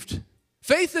saved?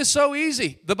 Faith is so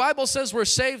easy. The Bible says we're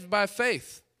saved by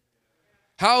faith.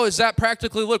 How does that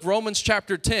practically look? Romans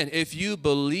chapter 10. If you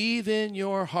believe in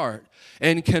your heart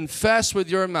and confess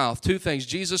with your mouth, two things,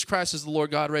 Jesus Christ is the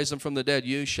Lord God, raised him from the dead,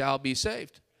 you shall be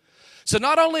saved. So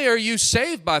not only are you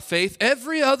saved by faith,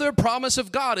 every other promise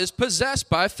of God is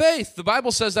possessed by faith. The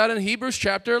Bible says that in Hebrews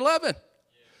chapter 11.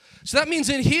 So that means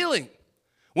in healing,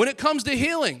 when it comes to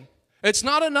healing, it's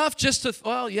not enough just to,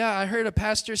 well, yeah, I heard a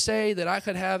pastor say that I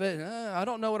could have it. I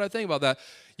don't know what I think about that.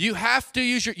 You have to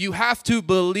you have to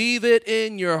believe it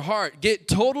in your heart. Get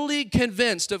totally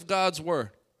convinced of God's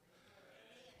word.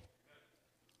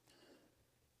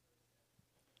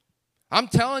 I'm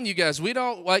telling you guys, we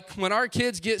don't, like, when our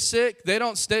kids get sick, they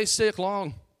don't stay sick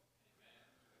long.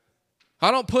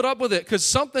 I don't put up with it because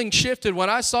something shifted. When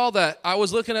I saw that, I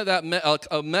was looking at that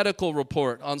a medical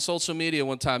report on social media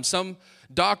one time. Some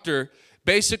doctor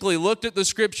basically looked at the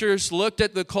scriptures, looked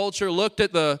at the culture, looked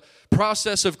at the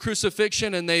process of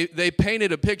crucifixion, and they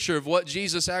painted a picture of what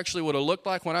Jesus actually would have looked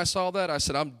like. When I saw that, I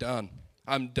said, I'm done.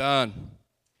 I'm done.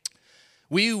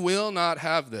 We will not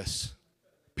have this.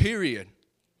 Period.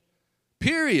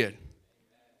 Period.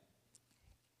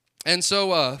 And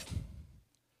so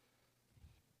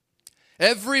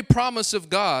every promise of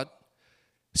God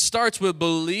starts with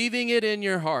believing it in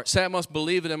your heart. Say, I must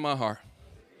believe it in my heart.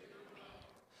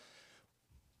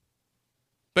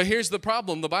 But here's the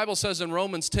problem. The Bible says in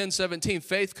Romans 10:17,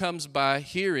 faith comes by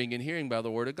hearing, and hearing by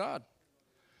the word of God.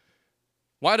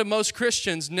 Why do most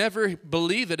Christians never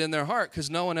believe it in their heart?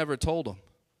 Because no one ever told them.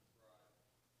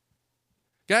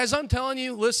 Guys, I'm telling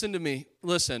you, listen to me.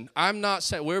 Listen, I'm not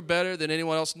saying we're better than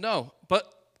anyone else. No,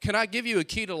 but can I give you a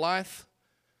key to life?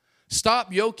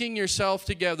 Stop yoking yourself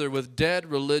together with dead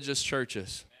religious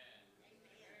churches.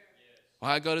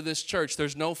 Well, I go to this church.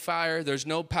 There's no fire. There's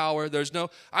no power.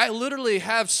 I literally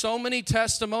have so many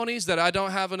testimonies that I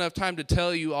don't have enough time to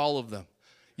tell you all of them.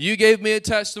 You gave me a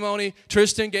testimony.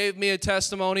 Tristan gave me a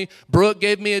testimony. Brooke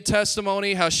gave me a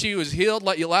testimony how she was healed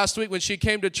like last week when she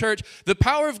came to church. The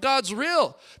power of God's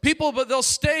real. People, but they'll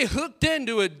stay hooked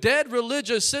into a dead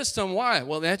religious system. Why?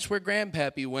 Well, that's where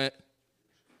Grandpappy went.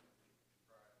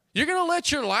 You're going to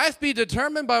let your life be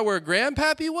determined by where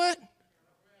Grandpappy went?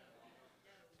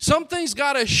 Something's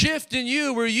got to shift in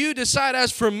you where you decide,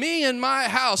 as for me and my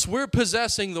house, we're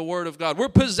possessing the Word of God. We're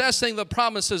possessing the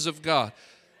promises of God.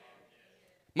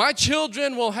 My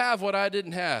children will have what I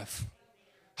didn't have.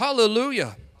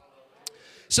 Hallelujah.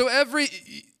 So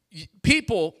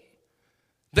people,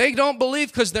 they don't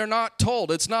believe because they're not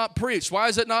told. It's not preached. Why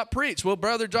is it not preached? Well,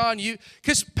 Brother John,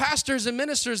 because pastors and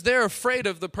ministers, they're afraid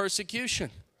of the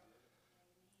persecution.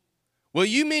 Well,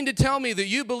 you mean to tell me that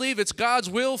you believe it's God's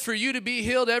will for you to be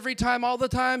healed every time, all the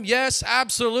time? Yes,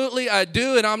 absolutely, I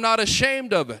do, and I'm not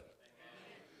ashamed of it.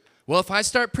 Well, if I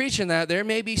start preaching that, there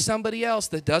may be somebody else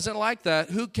that doesn't like that.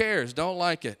 Who cares? Don't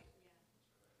like it.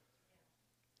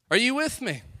 Are you with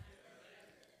me?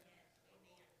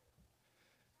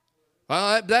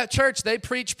 Well, at that church, they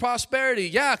preach prosperity.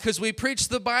 Yeah, because we preach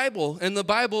the Bible, and the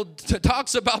Bible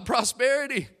talks about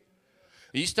prosperity.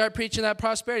 You start preaching that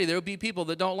prosperity, there will be people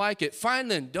that don't like it. Fine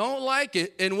then, don't like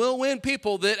it, and we'll win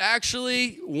people that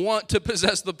actually want to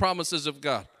possess the promises of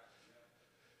God.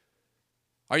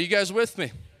 Are you guys with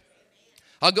me?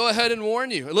 I'll go ahead and warn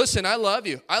you. Listen, I love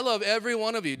you. I love every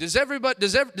one of you. Does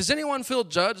anyone feel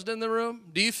judged in the room?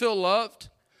 Do you feel loved?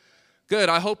 Good,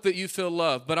 I hope that you feel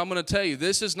loved. But I'm going to tell you,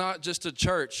 this is not just a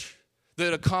church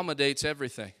that accommodates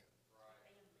everything.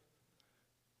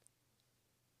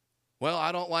 Well,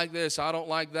 I don't like this. I don't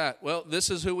like that. Well,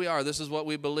 this is who we are. This is what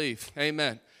we believe.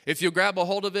 Amen. If you grab a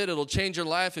hold of it, it'll change your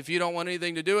life. If you don't want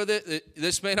anything to do with it,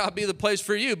 this may not be the place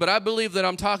for you. But I believe that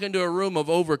I'm talking to a room of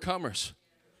overcomers.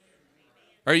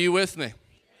 Are you with me?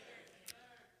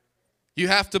 You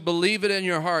have to believe it in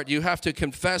your heart. You have to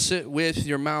confess it with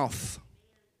your mouth.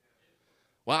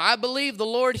 Well, I believe the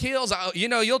Lord heals.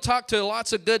 You'll talk to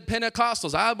lots of good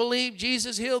Pentecostals. I believe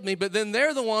Jesus healed me. But then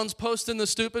they're the ones posting the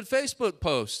stupid Facebook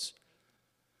posts.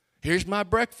 Here's my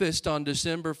breakfast on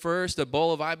December 1st, a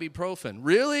bowl of ibuprofen.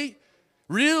 Really?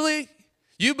 Really?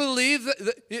 You believe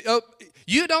that?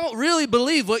 You don't really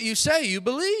believe what you say you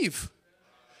believe.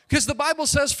 Because the Bible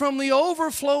says from the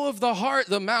overflow of the heart,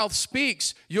 the mouth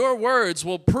speaks. Your words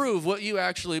will prove what you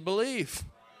actually believe.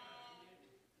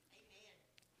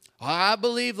 I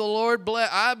believe the Lord bless.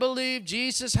 I believe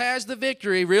Jesus has the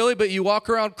victory. Really? But you walk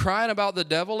around crying about the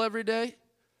devil every day?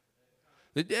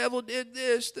 The devil did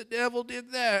this. The devil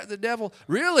did that. The devil.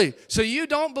 Really? So you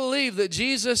don't believe that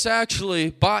Jesus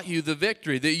actually bought you the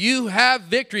victory, that you have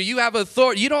victory, you have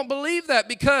authority. You don't believe that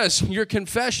because your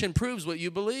confession proves what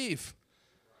you believe.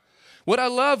 What I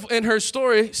love in her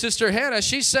story, Sister Hannah,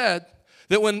 she said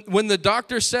that when the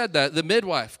doctor said that, the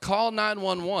midwife, call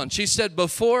 911, she said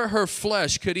before her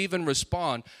flesh could even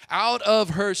respond, out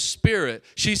of her spirit,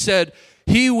 she said,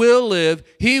 he will live,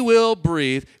 he will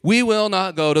breathe, we will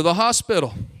not go to the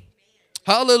hospital.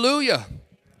 Hallelujah.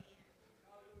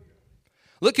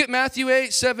 Look at Matthew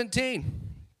 8:17.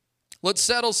 Let's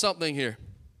settle something here.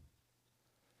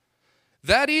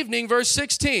 That evening, verse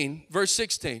 16.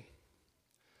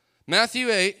 Matthew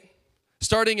 8,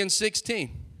 starting in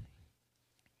 16.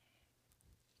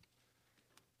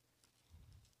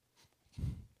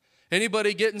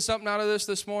 Anybody getting something out of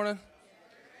this morning?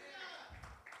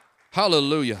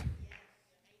 Hallelujah.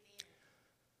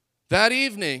 That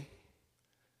evening,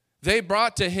 they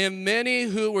brought to him many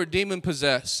who were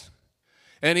demon-possessed,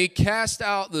 and he cast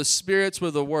out the spirits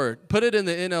with a word. Put it in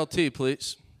the NLT,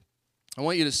 please. I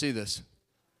want you to see this.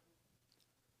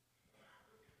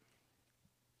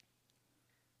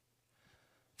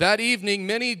 That evening,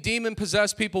 many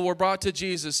demon-possessed people were brought to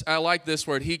Jesus. I like this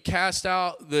word. He cast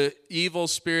out the evil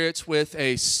spirits with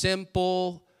a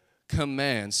simple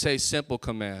command. Say simple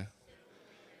command.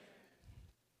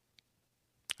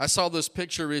 I saw this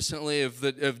picture recently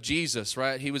of Jesus,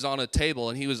 right? He was on a table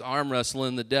and he was arm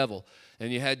wrestling the devil.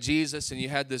 And you had Jesus and you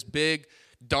had this big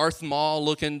Darth Maul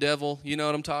looking devil. You know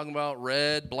what I'm talking about?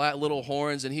 Red, black little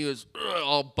horns, and he was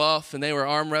all buff and they were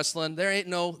arm wrestling.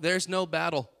 There's no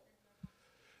battle.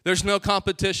 There's no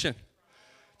competition.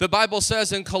 The Bible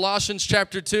says in Colossians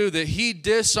chapter 2 that he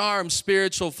disarmed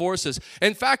spiritual forces.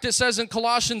 In fact, it says in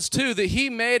Colossians 2 that he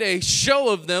made a show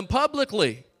of them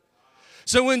publicly.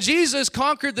 So when Jesus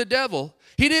conquered the devil,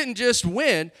 he didn't just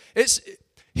win.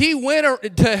 He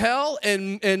went to hell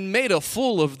and made a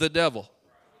fool of the devil.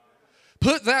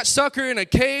 Put that sucker in a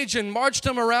cage and marched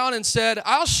him around and said,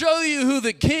 I'll show you who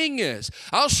the king is.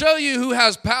 I'll show you who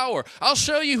has power. I'll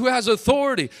show you who has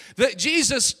authority. That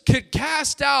Jesus could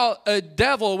cast out a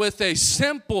devil with a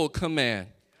simple command.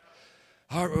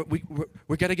 All right,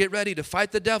 we got to get ready to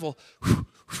fight the devil.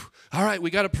 All right, we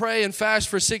got to pray and fast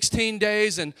for 16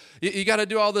 days, and you got to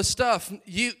do all this stuff.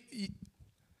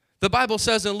 The Bible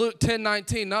says in Luke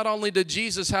 10:19, not only did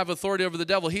Jesus have authority over the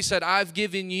devil, he said, I've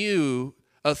given you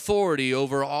authority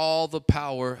over all the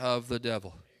power of the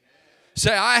devil.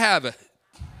 Say, I have it.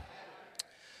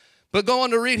 But go on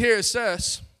to read here, it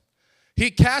says, he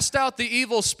cast out the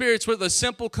evil spirits with a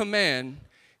simple command.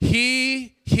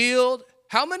 He healed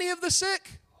how many of the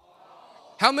sick?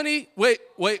 How many? Wait,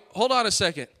 hold on a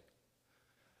second.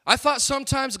 I thought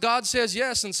sometimes God says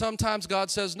yes and sometimes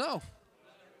God says no.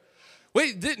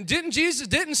 Wait,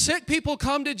 didn't sick people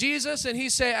come to Jesus and he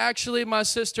say, actually, my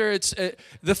sister,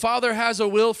 the Father has a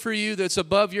will for you that's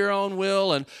above your own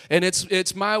will, and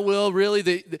it's my will,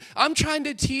 really. I'm trying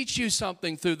to teach you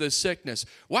something through this sickness.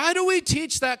 Why do we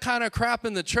teach that kind of crap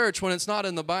in the church when it's not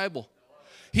in the Bible?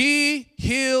 He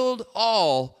healed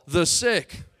all the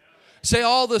sick. Say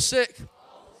all the sick.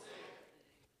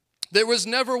 There was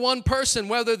never one person,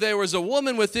 whether there was a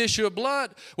woman with issue of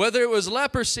blood, whether it was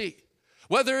leprosy,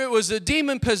 whether it was a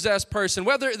demon-possessed person,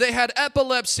 whether they had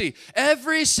epilepsy,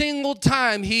 every single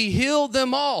time he healed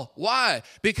them all. Why?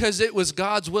 Because it was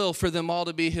God's will for them all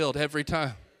to be healed every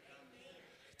time.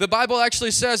 The Bible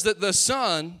actually says that the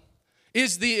Son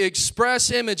is the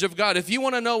express image of God. If you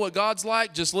want to know what God's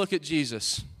like, just look at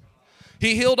Jesus.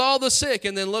 He healed all the sick,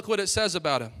 and then look what it says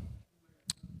about him.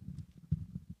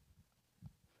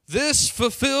 This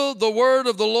fulfilled the word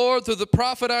of the Lord through the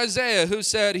prophet Isaiah, who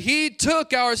said, he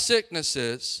took our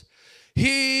sicknesses.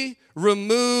 He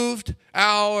removed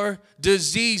our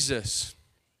diseases.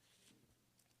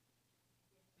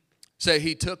 Say,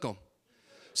 he took them.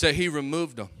 Say, he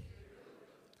removed them.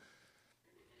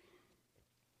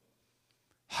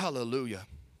 Hallelujah.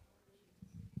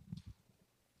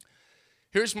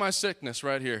 Here's my sickness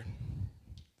right here.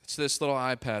 It's this little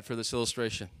iPad for this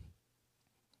illustration.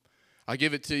 I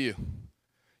give it to you.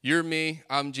 You're me,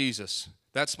 I'm Jesus.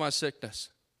 That's my sickness.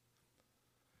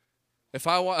 If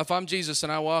I'm Jesus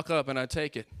and I walk up and I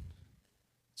take it,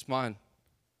 it's mine.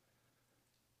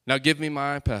 Now give me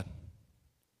my iPad.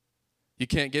 You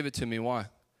can't give it to me. Why?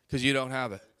 Because you don't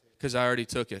have it. Because I already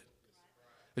took it.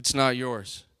 It's not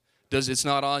yours. It's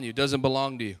not on you. It doesn't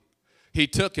belong to you. He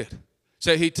took it.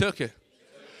 Say, he took it.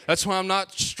 That's why I'm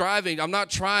not striving. I'm not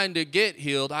trying to get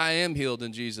healed. I am healed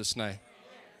in Jesus' name.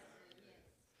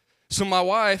 So my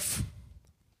wife,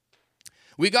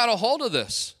 we got a hold of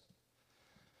this.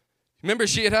 Remember,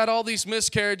 she had had all these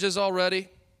miscarriages already.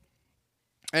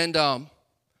 And I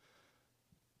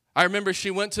remember she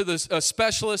went to a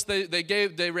specialist.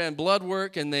 They ran blood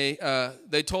work, and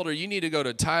they told her, you need to go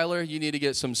to Tyler. You need to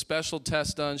get some special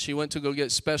tests done. She went to go get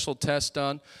special tests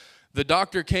done. The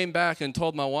doctor came back and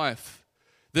told my wife,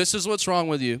 this is what's wrong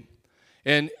with you.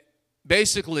 And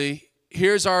basically,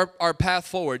 here's our path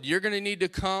forward. You're going to need to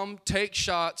come take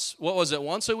shots. What was it,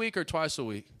 once a week or twice a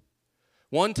week?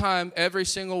 One time every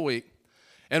single week.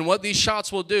 And what these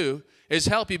shots will do is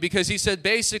help you, because he said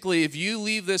basically if you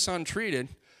leave this untreated,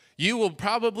 you will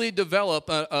probably develop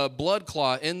a blood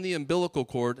clot in the umbilical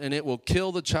cord, and it will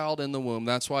kill the child in the womb.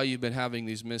 That's why you've been having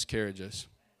these miscarriages.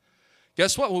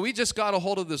 Guess what? Well, we just got a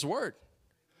hold of this word.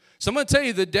 So I'm going to tell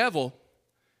you, the devil,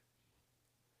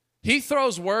 he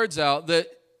throws words out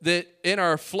that in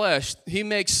our flesh, he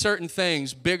makes certain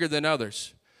things bigger than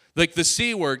others. Like the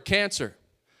C word, cancer.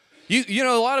 You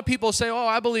know, a lot of people say, oh,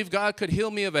 I believe God could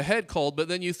heal me of a head cold, but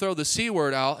then you throw the C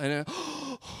word out, and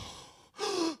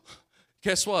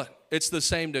guess what? It's the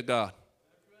same to God.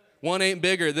 One ain't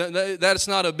bigger. That's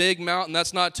not a big mountain.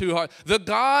 That's not too hard. The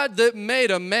God that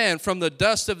made a man from the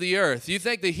dust of the earth, you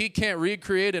think that he can't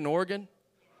recreate an organ?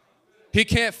 He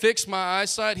can't fix my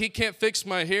eyesight. He can't fix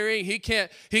my hearing. He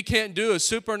can't do a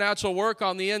supernatural work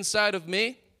on the inside of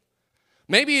me.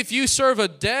 Maybe if you serve a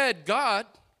dead God,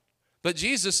 but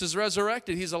Jesus is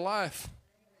resurrected. He's alive.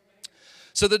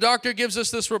 So the doctor gives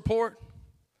us this report.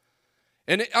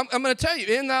 And I'm going to tell you,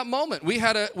 in that moment,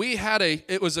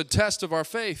 it was a test of our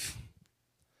faith.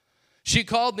 She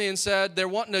called me and said, they're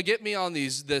wanting to get me on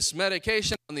this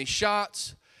medication, on these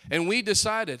shots. And we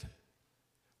decided,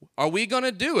 are we going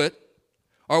to do it?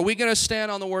 Or are we going to stand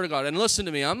on the Word of God? And listen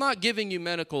to me, I'm not giving you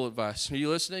medical advice. Are you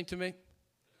listening to me?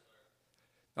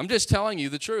 I'm just telling you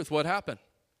the truth, what happened.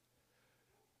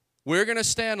 We're going to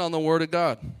stand on the Word of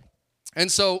God.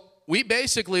 And so we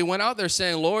basically went out there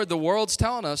saying, Lord, the world's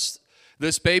telling us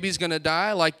this baby's going to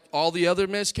die like all the other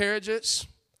miscarriages.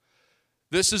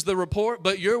 This is the report,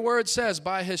 but your word says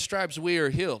by his stripes we are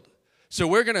healed. So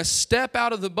we're going to step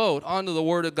out of the boat onto the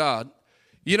Word of God.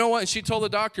 You know what? And she told the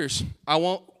doctors,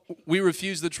 we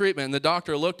refuse the treatment. And the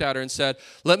doctor looked at her and said,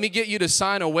 let me get you to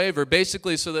sign a waiver,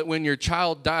 basically so that when your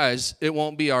child dies, it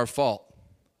won't be our fault.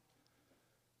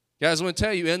 Guys, I'm going to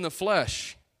tell you, in the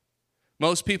flesh,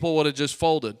 most people would have just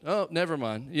folded. Oh, never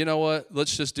mind. You know what?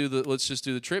 Let's just do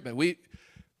the treatment.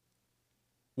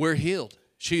 We're healed.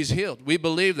 She's healed. We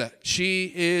believe that.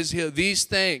 She is healed. These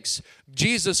things,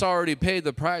 Jesus already paid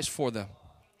the price for them.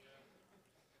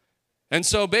 And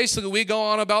so basically we go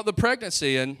on about the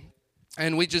pregnancy,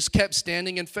 and we just kept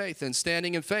standing in faith.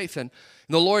 And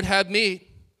the Lord had me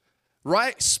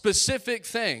write specific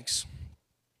things.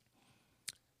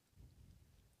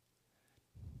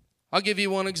 I'll give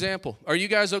you one example. Are you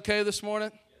guys okay this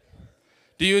morning?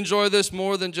 Do you enjoy this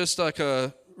more than just like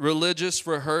a religious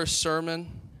rehearsed sermon?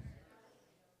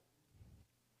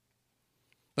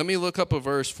 Let me look up a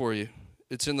verse for you.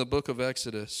 It's in the book of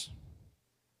Exodus.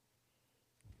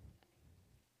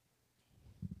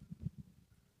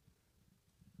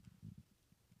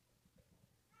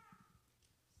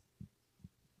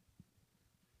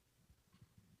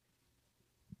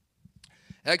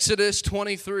 Exodus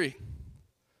 23.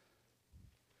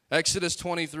 Exodus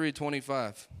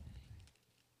 23:25.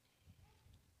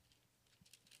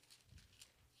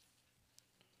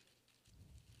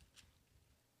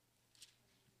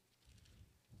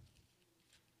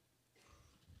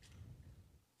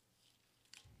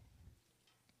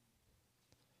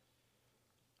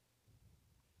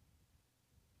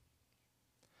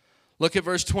 Look at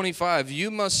verse 25. You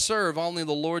must serve only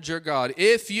the Lord your God.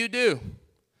 If you do,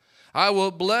 I will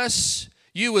bless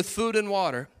you with food and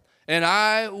water, and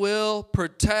I will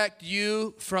protect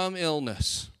you from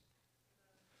illness.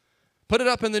 Put it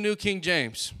up in the New King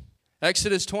James.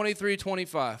 Exodus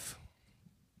 23:25.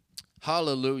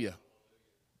 Hallelujah.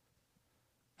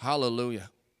 Hallelujah.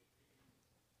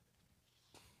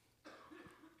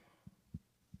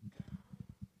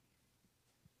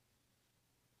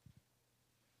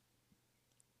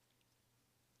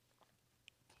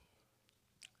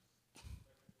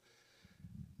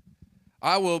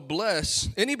 I will bless.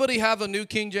 Anybody have a New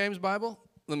King James Bible?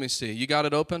 Let me see. You got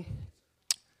it open?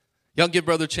 Y'all give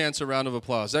Brother Chance a round of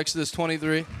applause. Exodus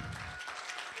 23.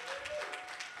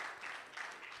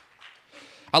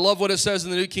 I love what it says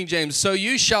in the New King James. So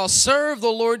you shall serve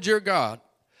the Lord your God.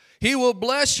 He will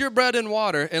bless your bread and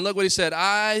water. And look what he said.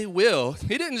 I will.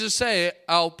 He didn't just say,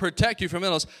 I'll protect you from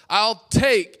illness. I'll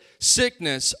take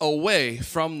sickness away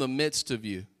from the midst of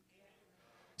you.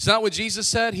 It's not what Jesus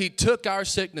said. He took our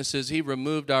sicknesses. He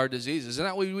removed our diseases. Isn't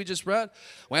that what we just read?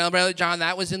 Well, Brother John,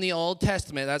 that was in the Old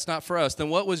Testament. That's not for us. Then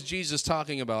what was Jesus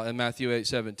talking about in Matthew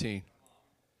 8:17?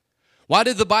 Why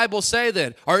did the Bible say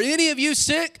that? Are any of you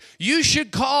sick? You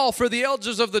should call for the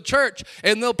elders of the church,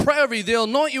 and they'll pray over you. They'll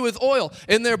anoint you with oil,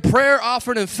 and their prayer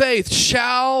offered in faith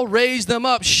shall raise them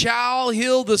up, shall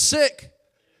heal the sick.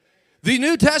 The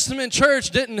New Testament church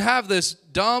didn't have this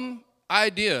dumb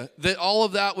idea that all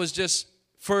of that was just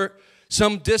for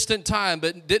some distant time,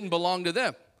 but didn't belong to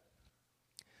them.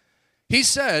 He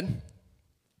said,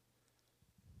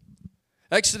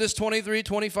 Exodus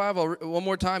 23:25, one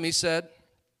more time, he said,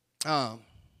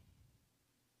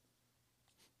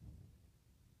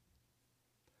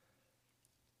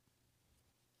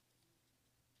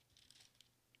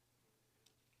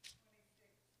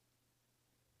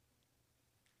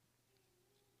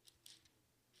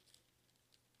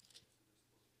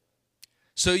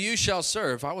 so you shall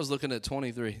serve. I was looking at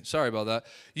 23. Sorry about that.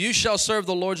 You shall serve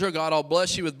the Lord your God. I'll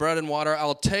bless you with bread and water.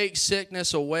 I'll take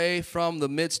sickness away from the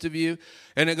midst of you.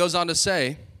 And it goes on to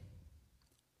say,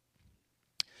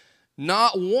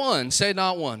 not one, say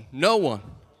not one, no one.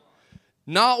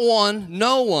 Not one,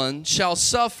 no one shall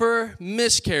suffer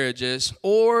miscarriages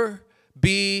or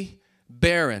be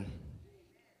barren.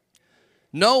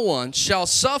 No one shall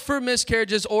suffer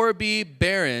miscarriages or be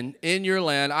barren in your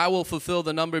land. I will fulfill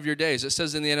the number of your days. It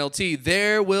says in the NLT,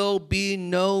 there will be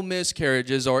no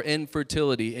miscarriages or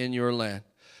infertility in your land.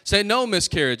 Say no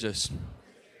miscarriages.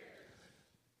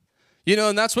 You know,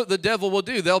 and that's what the devil will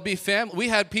do. There'll be family. We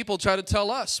had people try to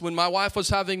tell us when my wife was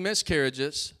having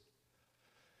miscarriages.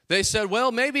 They said,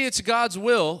 well, maybe it's God's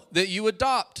will that you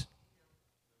adopt.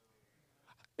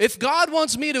 If God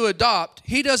wants me to adopt,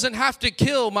 he doesn't have to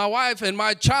kill my wife and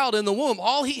my child in the womb.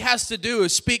 All he has to do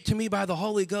is speak to me by the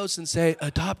Holy Ghost and say,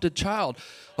 adopt a child.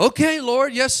 Okay,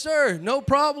 Lord, yes, sir, no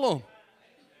problem.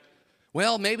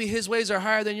 Well, maybe his ways are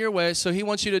higher than your ways, so he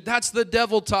wants you to, that's the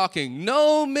devil talking.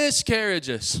 No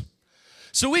miscarriages.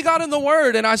 So we got in the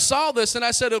Word, and I saw this, and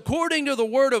I said, according to the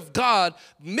Word of God,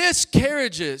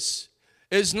 miscarriages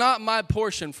is not my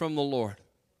portion from the Lord.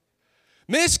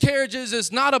 Miscarriages is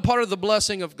not a part of the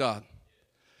blessing of God.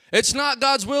 It's not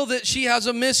God's will that she has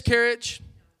a miscarriage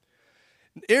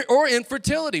or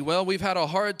infertility. Well, we've had a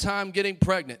hard time getting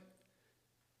pregnant.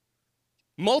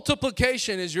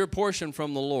 Multiplication is your portion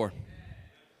from the Lord.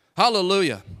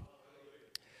 Hallelujah.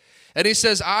 And he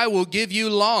says, I will give you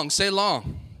long, say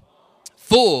long,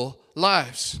 full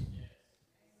lives.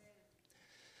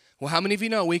 Well, how many of you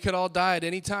know we could all die at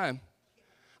any time?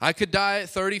 I could die at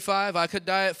 35. I could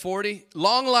die at 40.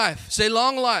 Long life. Say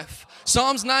long life.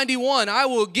 Psalms 91, I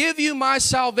will give you my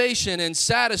salvation and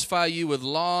satisfy you with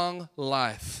long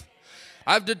life.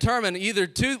 I've determined either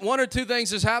one or two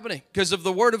things is happening because of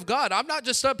the Word of God. I'm not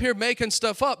just up here making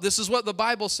stuff up. This is what the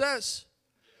Bible says.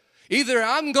 Either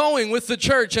I'm going with the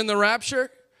church in the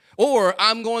rapture, or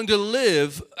I'm going to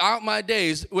live out my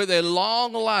days with a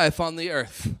long life on the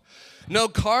earth. No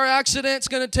car accident's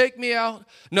going to take me out.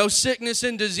 No sickness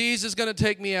and disease is going to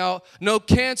take me out. No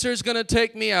cancer is going to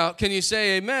take me out. Can you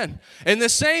say amen? And the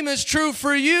same is true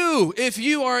for you if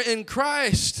you are in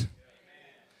Christ.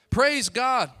 Praise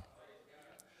God.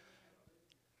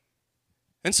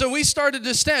 And so we started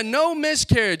to stand. No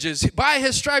miscarriages. By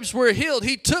his stripes we're healed.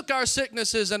 He took our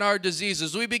sicknesses and our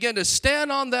diseases. We began to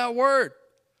stand on that word.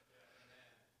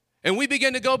 And we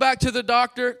began to go back to the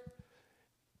doctor.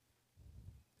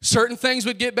 Certain things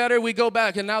would get better, we go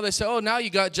back, and now they say, oh, now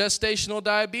you got gestational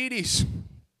diabetes.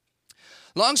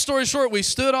 Long story short, we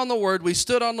stood on the word, we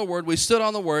stood on the word, we stood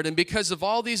on the word, and because of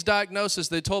all these diagnoses,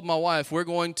 they told my wife, we're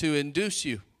going to induce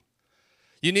you.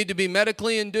 You need to be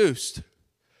medically induced.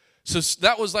 So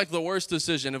that was like the worst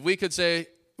decision. If we could say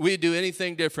we'd do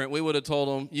anything different, we would have told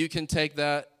them, you can take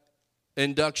that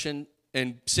induction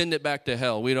and send it back to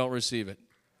hell. We don't receive it.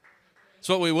 That's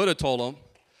what we would have told them.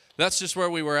 That's just where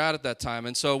we were at that time.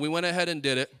 And so we went ahead and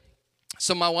did it.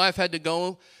 So my wife had to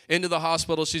go into the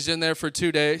hospital. She's in there for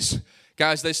 2 days.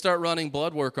 Guys, they start running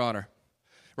blood work on her,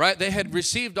 right? They had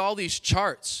received all these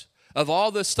charts of all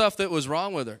the stuff that was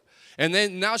wrong with her. And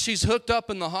then now she's hooked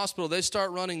up in the hospital. They start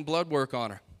running blood work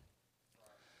on her.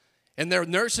 And their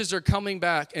nurses are coming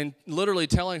back and literally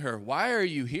telling her, why are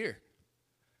you here?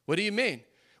 What do you mean?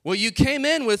 Well, you came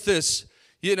in with this,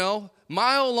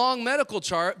 mile-long medical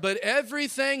chart, but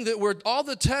everything all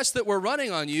the tests that we're running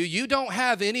on you, you don't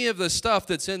have any of the stuff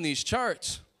that's in these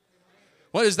charts.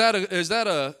 What is that? Is that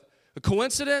a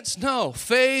coincidence? No.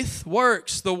 Faith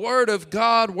works. The Word of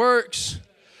God works.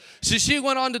 So she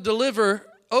went on to deliver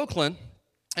Oakland,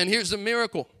 and here's the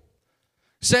miracle.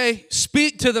 Say,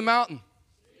 speak to the mountain.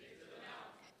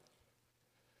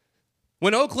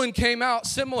 When Oakland came out,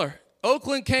 similar.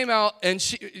 Oakland came out, and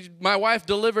my wife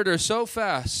delivered her so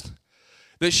fast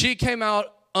that she came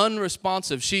out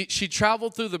unresponsive. She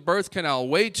traveled through the birth canal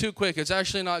way too quick. It's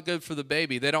actually not good for the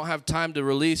baby. They don't have time to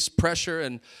release pressure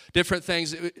and different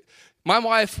things. My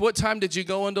wife, what time did you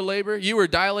go into labor? You were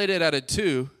dilated at a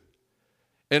 2,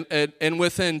 and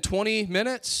within 20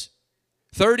 minutes,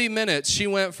 30 minutes, she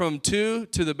went from 2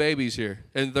 to the baby's here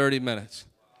in 30 minutes.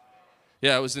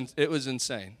 Yeah, it was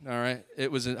insane, all right?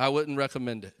 I wouldn't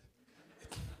recommend it.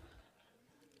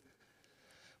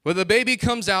 When the baby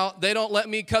comes out, they don't let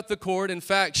me cut the cord. In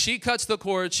fact, she cuts the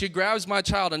cord, she grabs my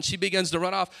child, and she begins to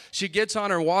run off. She gets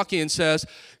on her walkie and says,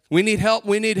 we need help,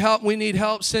 we need help, we need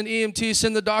help. Send EMT,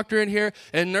 send the doctor in here.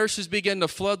 And nurses begin to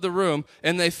flood the room,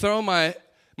 and they throw my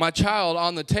child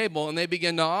on the table, and they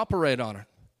begin to operate on her.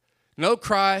 No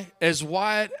cry, as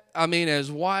wide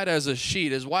as a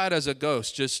sheet, as wide as a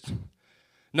ghost, just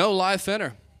no life in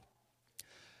her.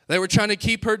 They were trying to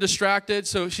keep her distracted,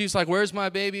 so she's like, where's my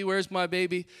baby, where's my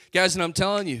baby? Guys, and I'm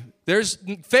telling you,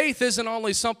 faith isn't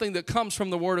only something that comes from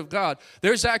the Word of God.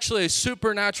 There's actually a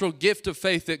supernatural gift of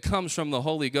faith that comes from the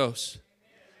Holy Ghost.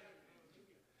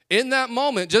 In that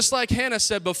moment, just like Hannah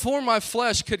said, before my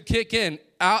flesh could kick in,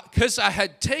 because I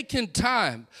had taken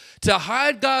time to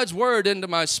hide God's Word into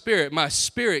my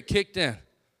spirit kicked in.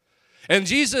 And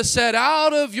Jesus said,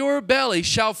 out of your belly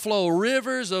shall flow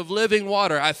rivers of living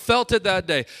water. I felt it that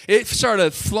day. It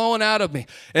started flowing out of me.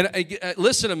 And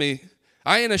listen to me,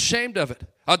 I ain't ashamed of it.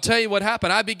 I'll tell you what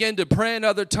happened. I began to pray in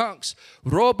other tongues.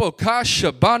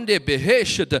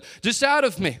 Just out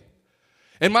of me.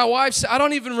 And my wife said, I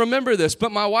don't even remember this,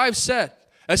 but my wife said,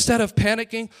 instead of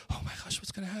panicking, oh my gosh,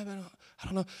 what's going to happen? I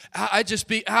don't know. I just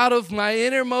be out of my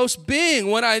innermost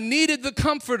being when I needed the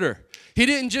comforter. He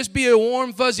didn't just be a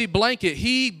warm, fuzzy blanket.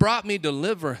 He brought me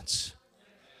deliverance.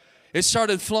 It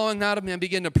started flowing out of me. I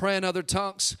began to pray in other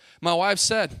tongues. My wife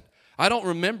said, I don't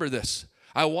remember this.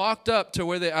 I walked up to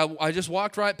where I just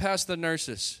walked right past the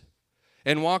nurses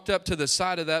and walked up to the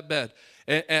side of that bed.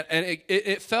 And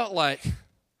it felt like,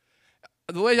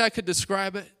 the way I could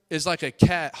describe it is like a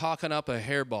cat hawking up a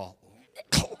hairball.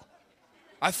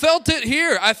 I felt it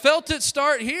here. I felt it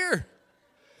start here.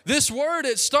 This word,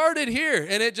 it started here,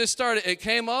 and it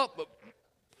came up.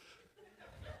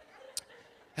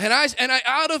 And I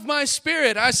out of my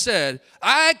spirit, I said,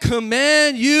 I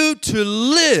command you to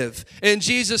live in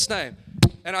Jesus' name.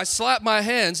 And I slapped my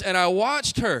hands, and I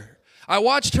watched her. I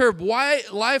watched her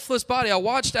white, lifeless body. I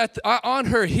watched on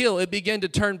her heel, it began to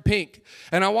turn pink.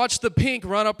 And I watched the pink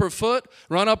run up her foot,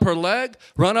 run up her leg,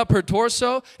 run up her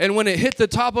torso. And when it hit the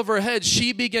top of her head,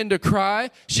 she began to cry.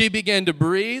 She began to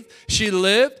breathe. She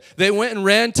lived. They went and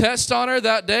ran tests on her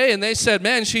that day, and they said,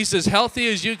 man, she's as healthy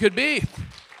as you could be.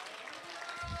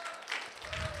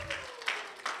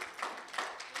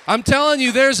 I'm telling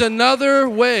you, there's another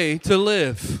way to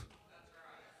live.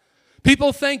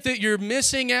 People think that you're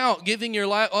missing out, giving your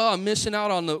life. Oh, I'm missing out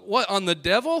on what? On the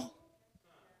devil?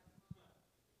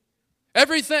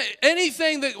 Everything,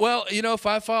 anything that, well, if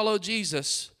I follow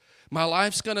Jesus, my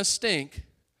life's going to stink,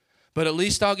 but at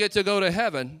least I'll get to go to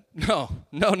heaven. No.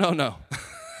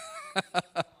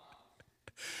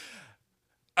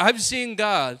 I've seen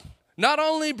God not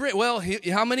only bring,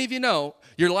 how many of you know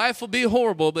your life will be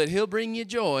horrible, but He'll bring you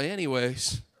joy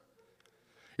anyways.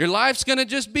 Your life's going to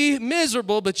just be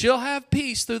miserable, but you'll have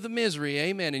peace through the misery.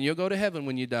 Amen. And you'll go to heaven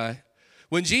when you die.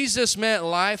 When Jesus meant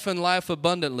life and life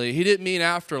abundantly, He didn't mean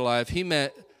afterlife. He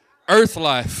meant earth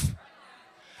life.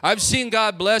 I've seen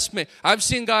God bless me. I've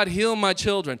seen God heal my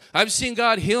children. I've seen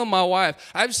God heal my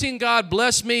wife. I've seen God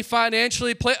bless me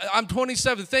financially. I'm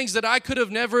 27, things that I could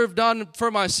have never have done for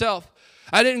myself.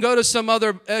 I didn't go to some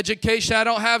other education. I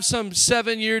don't have some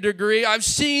 7-year degree. I've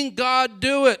seen God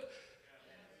do it.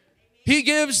 He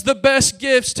gives the best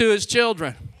gifts to His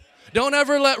children. Don't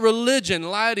ever let religion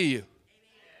lie to you.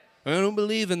 I don't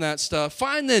believe in that stuff.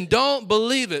 Fine then, don't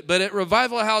believe it. But at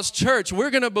Revival House Church,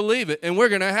 we're going to believe it, and we're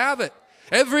going to have it.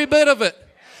 Every bit of it.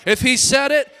 If He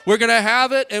said it, we're going to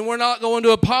have it, and we're not going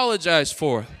to apologize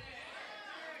for it.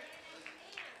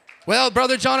 Well,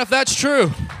 Brother John, if that's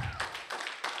true,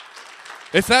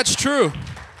 if that's true,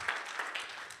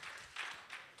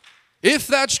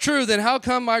 then how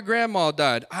come my grandma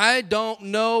died? I don't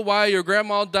know why your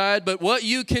grandma died, but what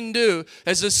you can do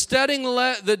is instead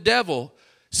let the devil,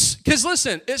 because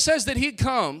listen, it says that he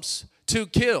comes to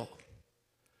kill.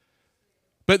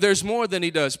 But there's more than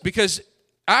he does, because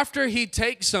after he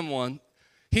takes someone,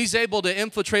 he's able to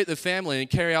infiltrate the family and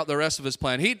carry out the rest of his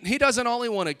plan. He doesn't only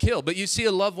want to kill, but you see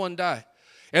a loved one die.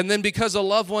 And then because a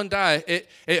loved one died, it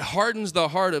hardens the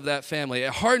heart of that family.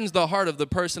 It hardens the heart of the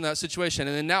person in that situation.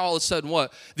 And then now all of a sudden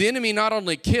what? The enemy not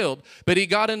only killed, but he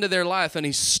got into their life and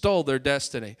he stole their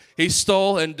destiny. He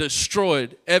stole and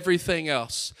destroyed everything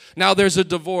else. Now there's a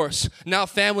divorce. Now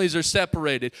families are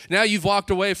separated. Now you've walked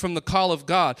away from the call of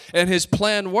God and his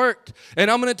plan worked.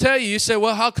 And I'm going to tell you, you say,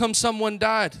 well, how come someone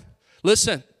died?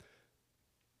 Listen,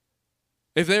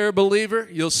 if they're a believer,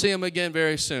 you'll see them again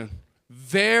very soon.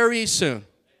 Very soon.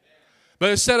 But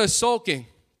instead of sulking,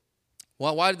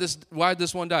 well, why did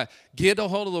this one die? Get a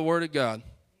hold of the Word of God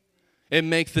and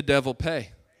make the devil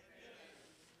pay.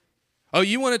 Oh,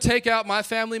 you want to take out my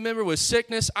family member with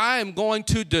sickness? I am going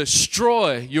to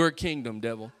destroy your kingdom,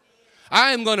 devil.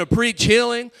 I am going to preach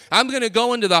healing. I'm going to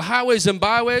go into the highways and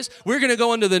byways. We're going to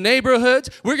go into the neighborhoods.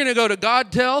 We're going to go to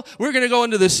Godtel. We're going to go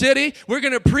into the city. We're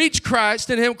going to preach Christ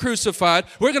and him crucified.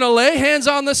 We're going to lay hands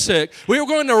on the sick. We're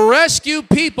going to rescue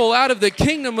people out of the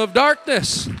kingdom of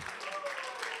darkness.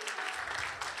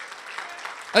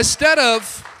 Instead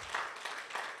of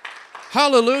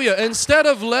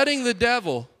letting the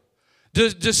devil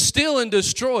just steal and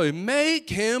destroy, make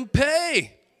him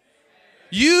pay.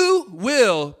 You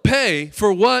will pay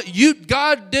for what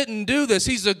God didn't do this.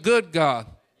 He's a good God.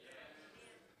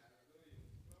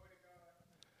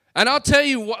 And I'll tell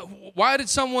you, why did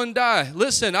someone die?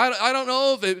 Listen, I don't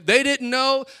know if they didn't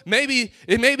know. Maybe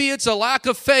it's a lack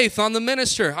of faith on the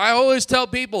minister. I always tell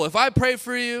people, if I pray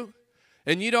for you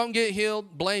and you don't get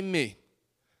healed, blame me.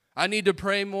 I need to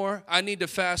pray more. I need to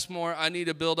fast more. I need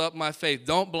to build up my faith.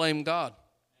 Don't blame God.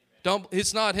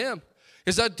 It's not him.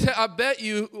 Because I bet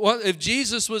you, if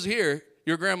Jesus was here,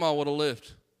 your grandma would have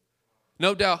lived.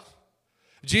 No doubt.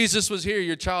 If Jesus was here,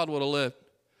 your child would have lived.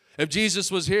 If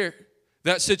Jesus was here,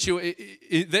 that situation,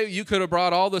 you could have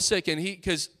brought all the sick. And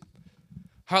because,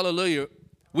 hallelujah,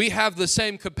 we have the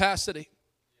same capacity.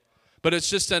 But it's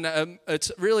just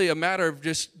it's really a matter of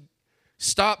just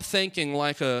stop thinking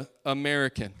like an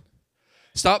American.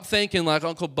 Stop thinking like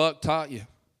Uncle Buck taught you.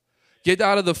 Get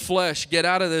out of the flesh. Get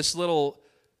out of this little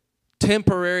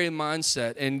temporary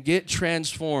mindset and get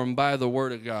transformed by the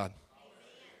Word of God.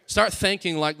 Start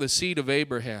thinking like the seed of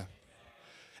Abraham.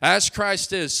 As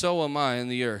Christ is, so am I in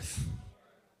the earth.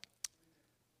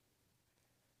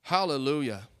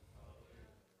 Hallelujah.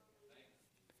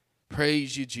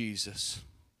 Praise you, Jesus.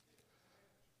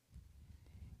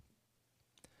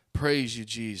 Praise you,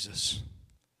 Jesus.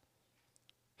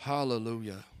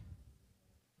 Hallelujah.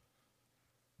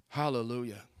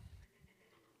 Hallelujah.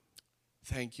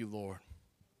 Thank you, Lord.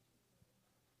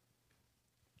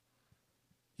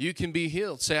 You can be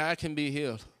healed. Say, I can be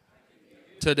healed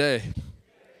today.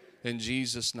 In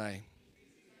Jesus' name.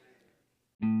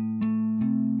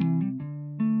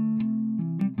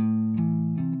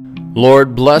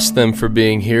 Lord, bless them for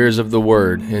being hearers of the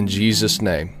word in Jesus'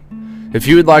 name. If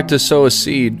you would like to sow a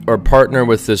seed or partner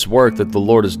with this work that the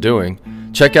Lord is doing,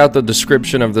 check out the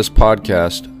description of this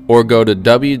podcast or go to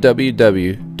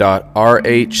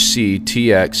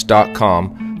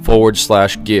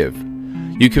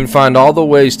www.rhctx.com/give. You can find all the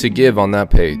ways to give on that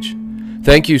page.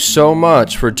 Thank you so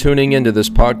much for tuning into this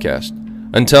podcast.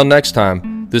 Until next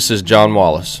time, this is John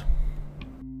Wallace.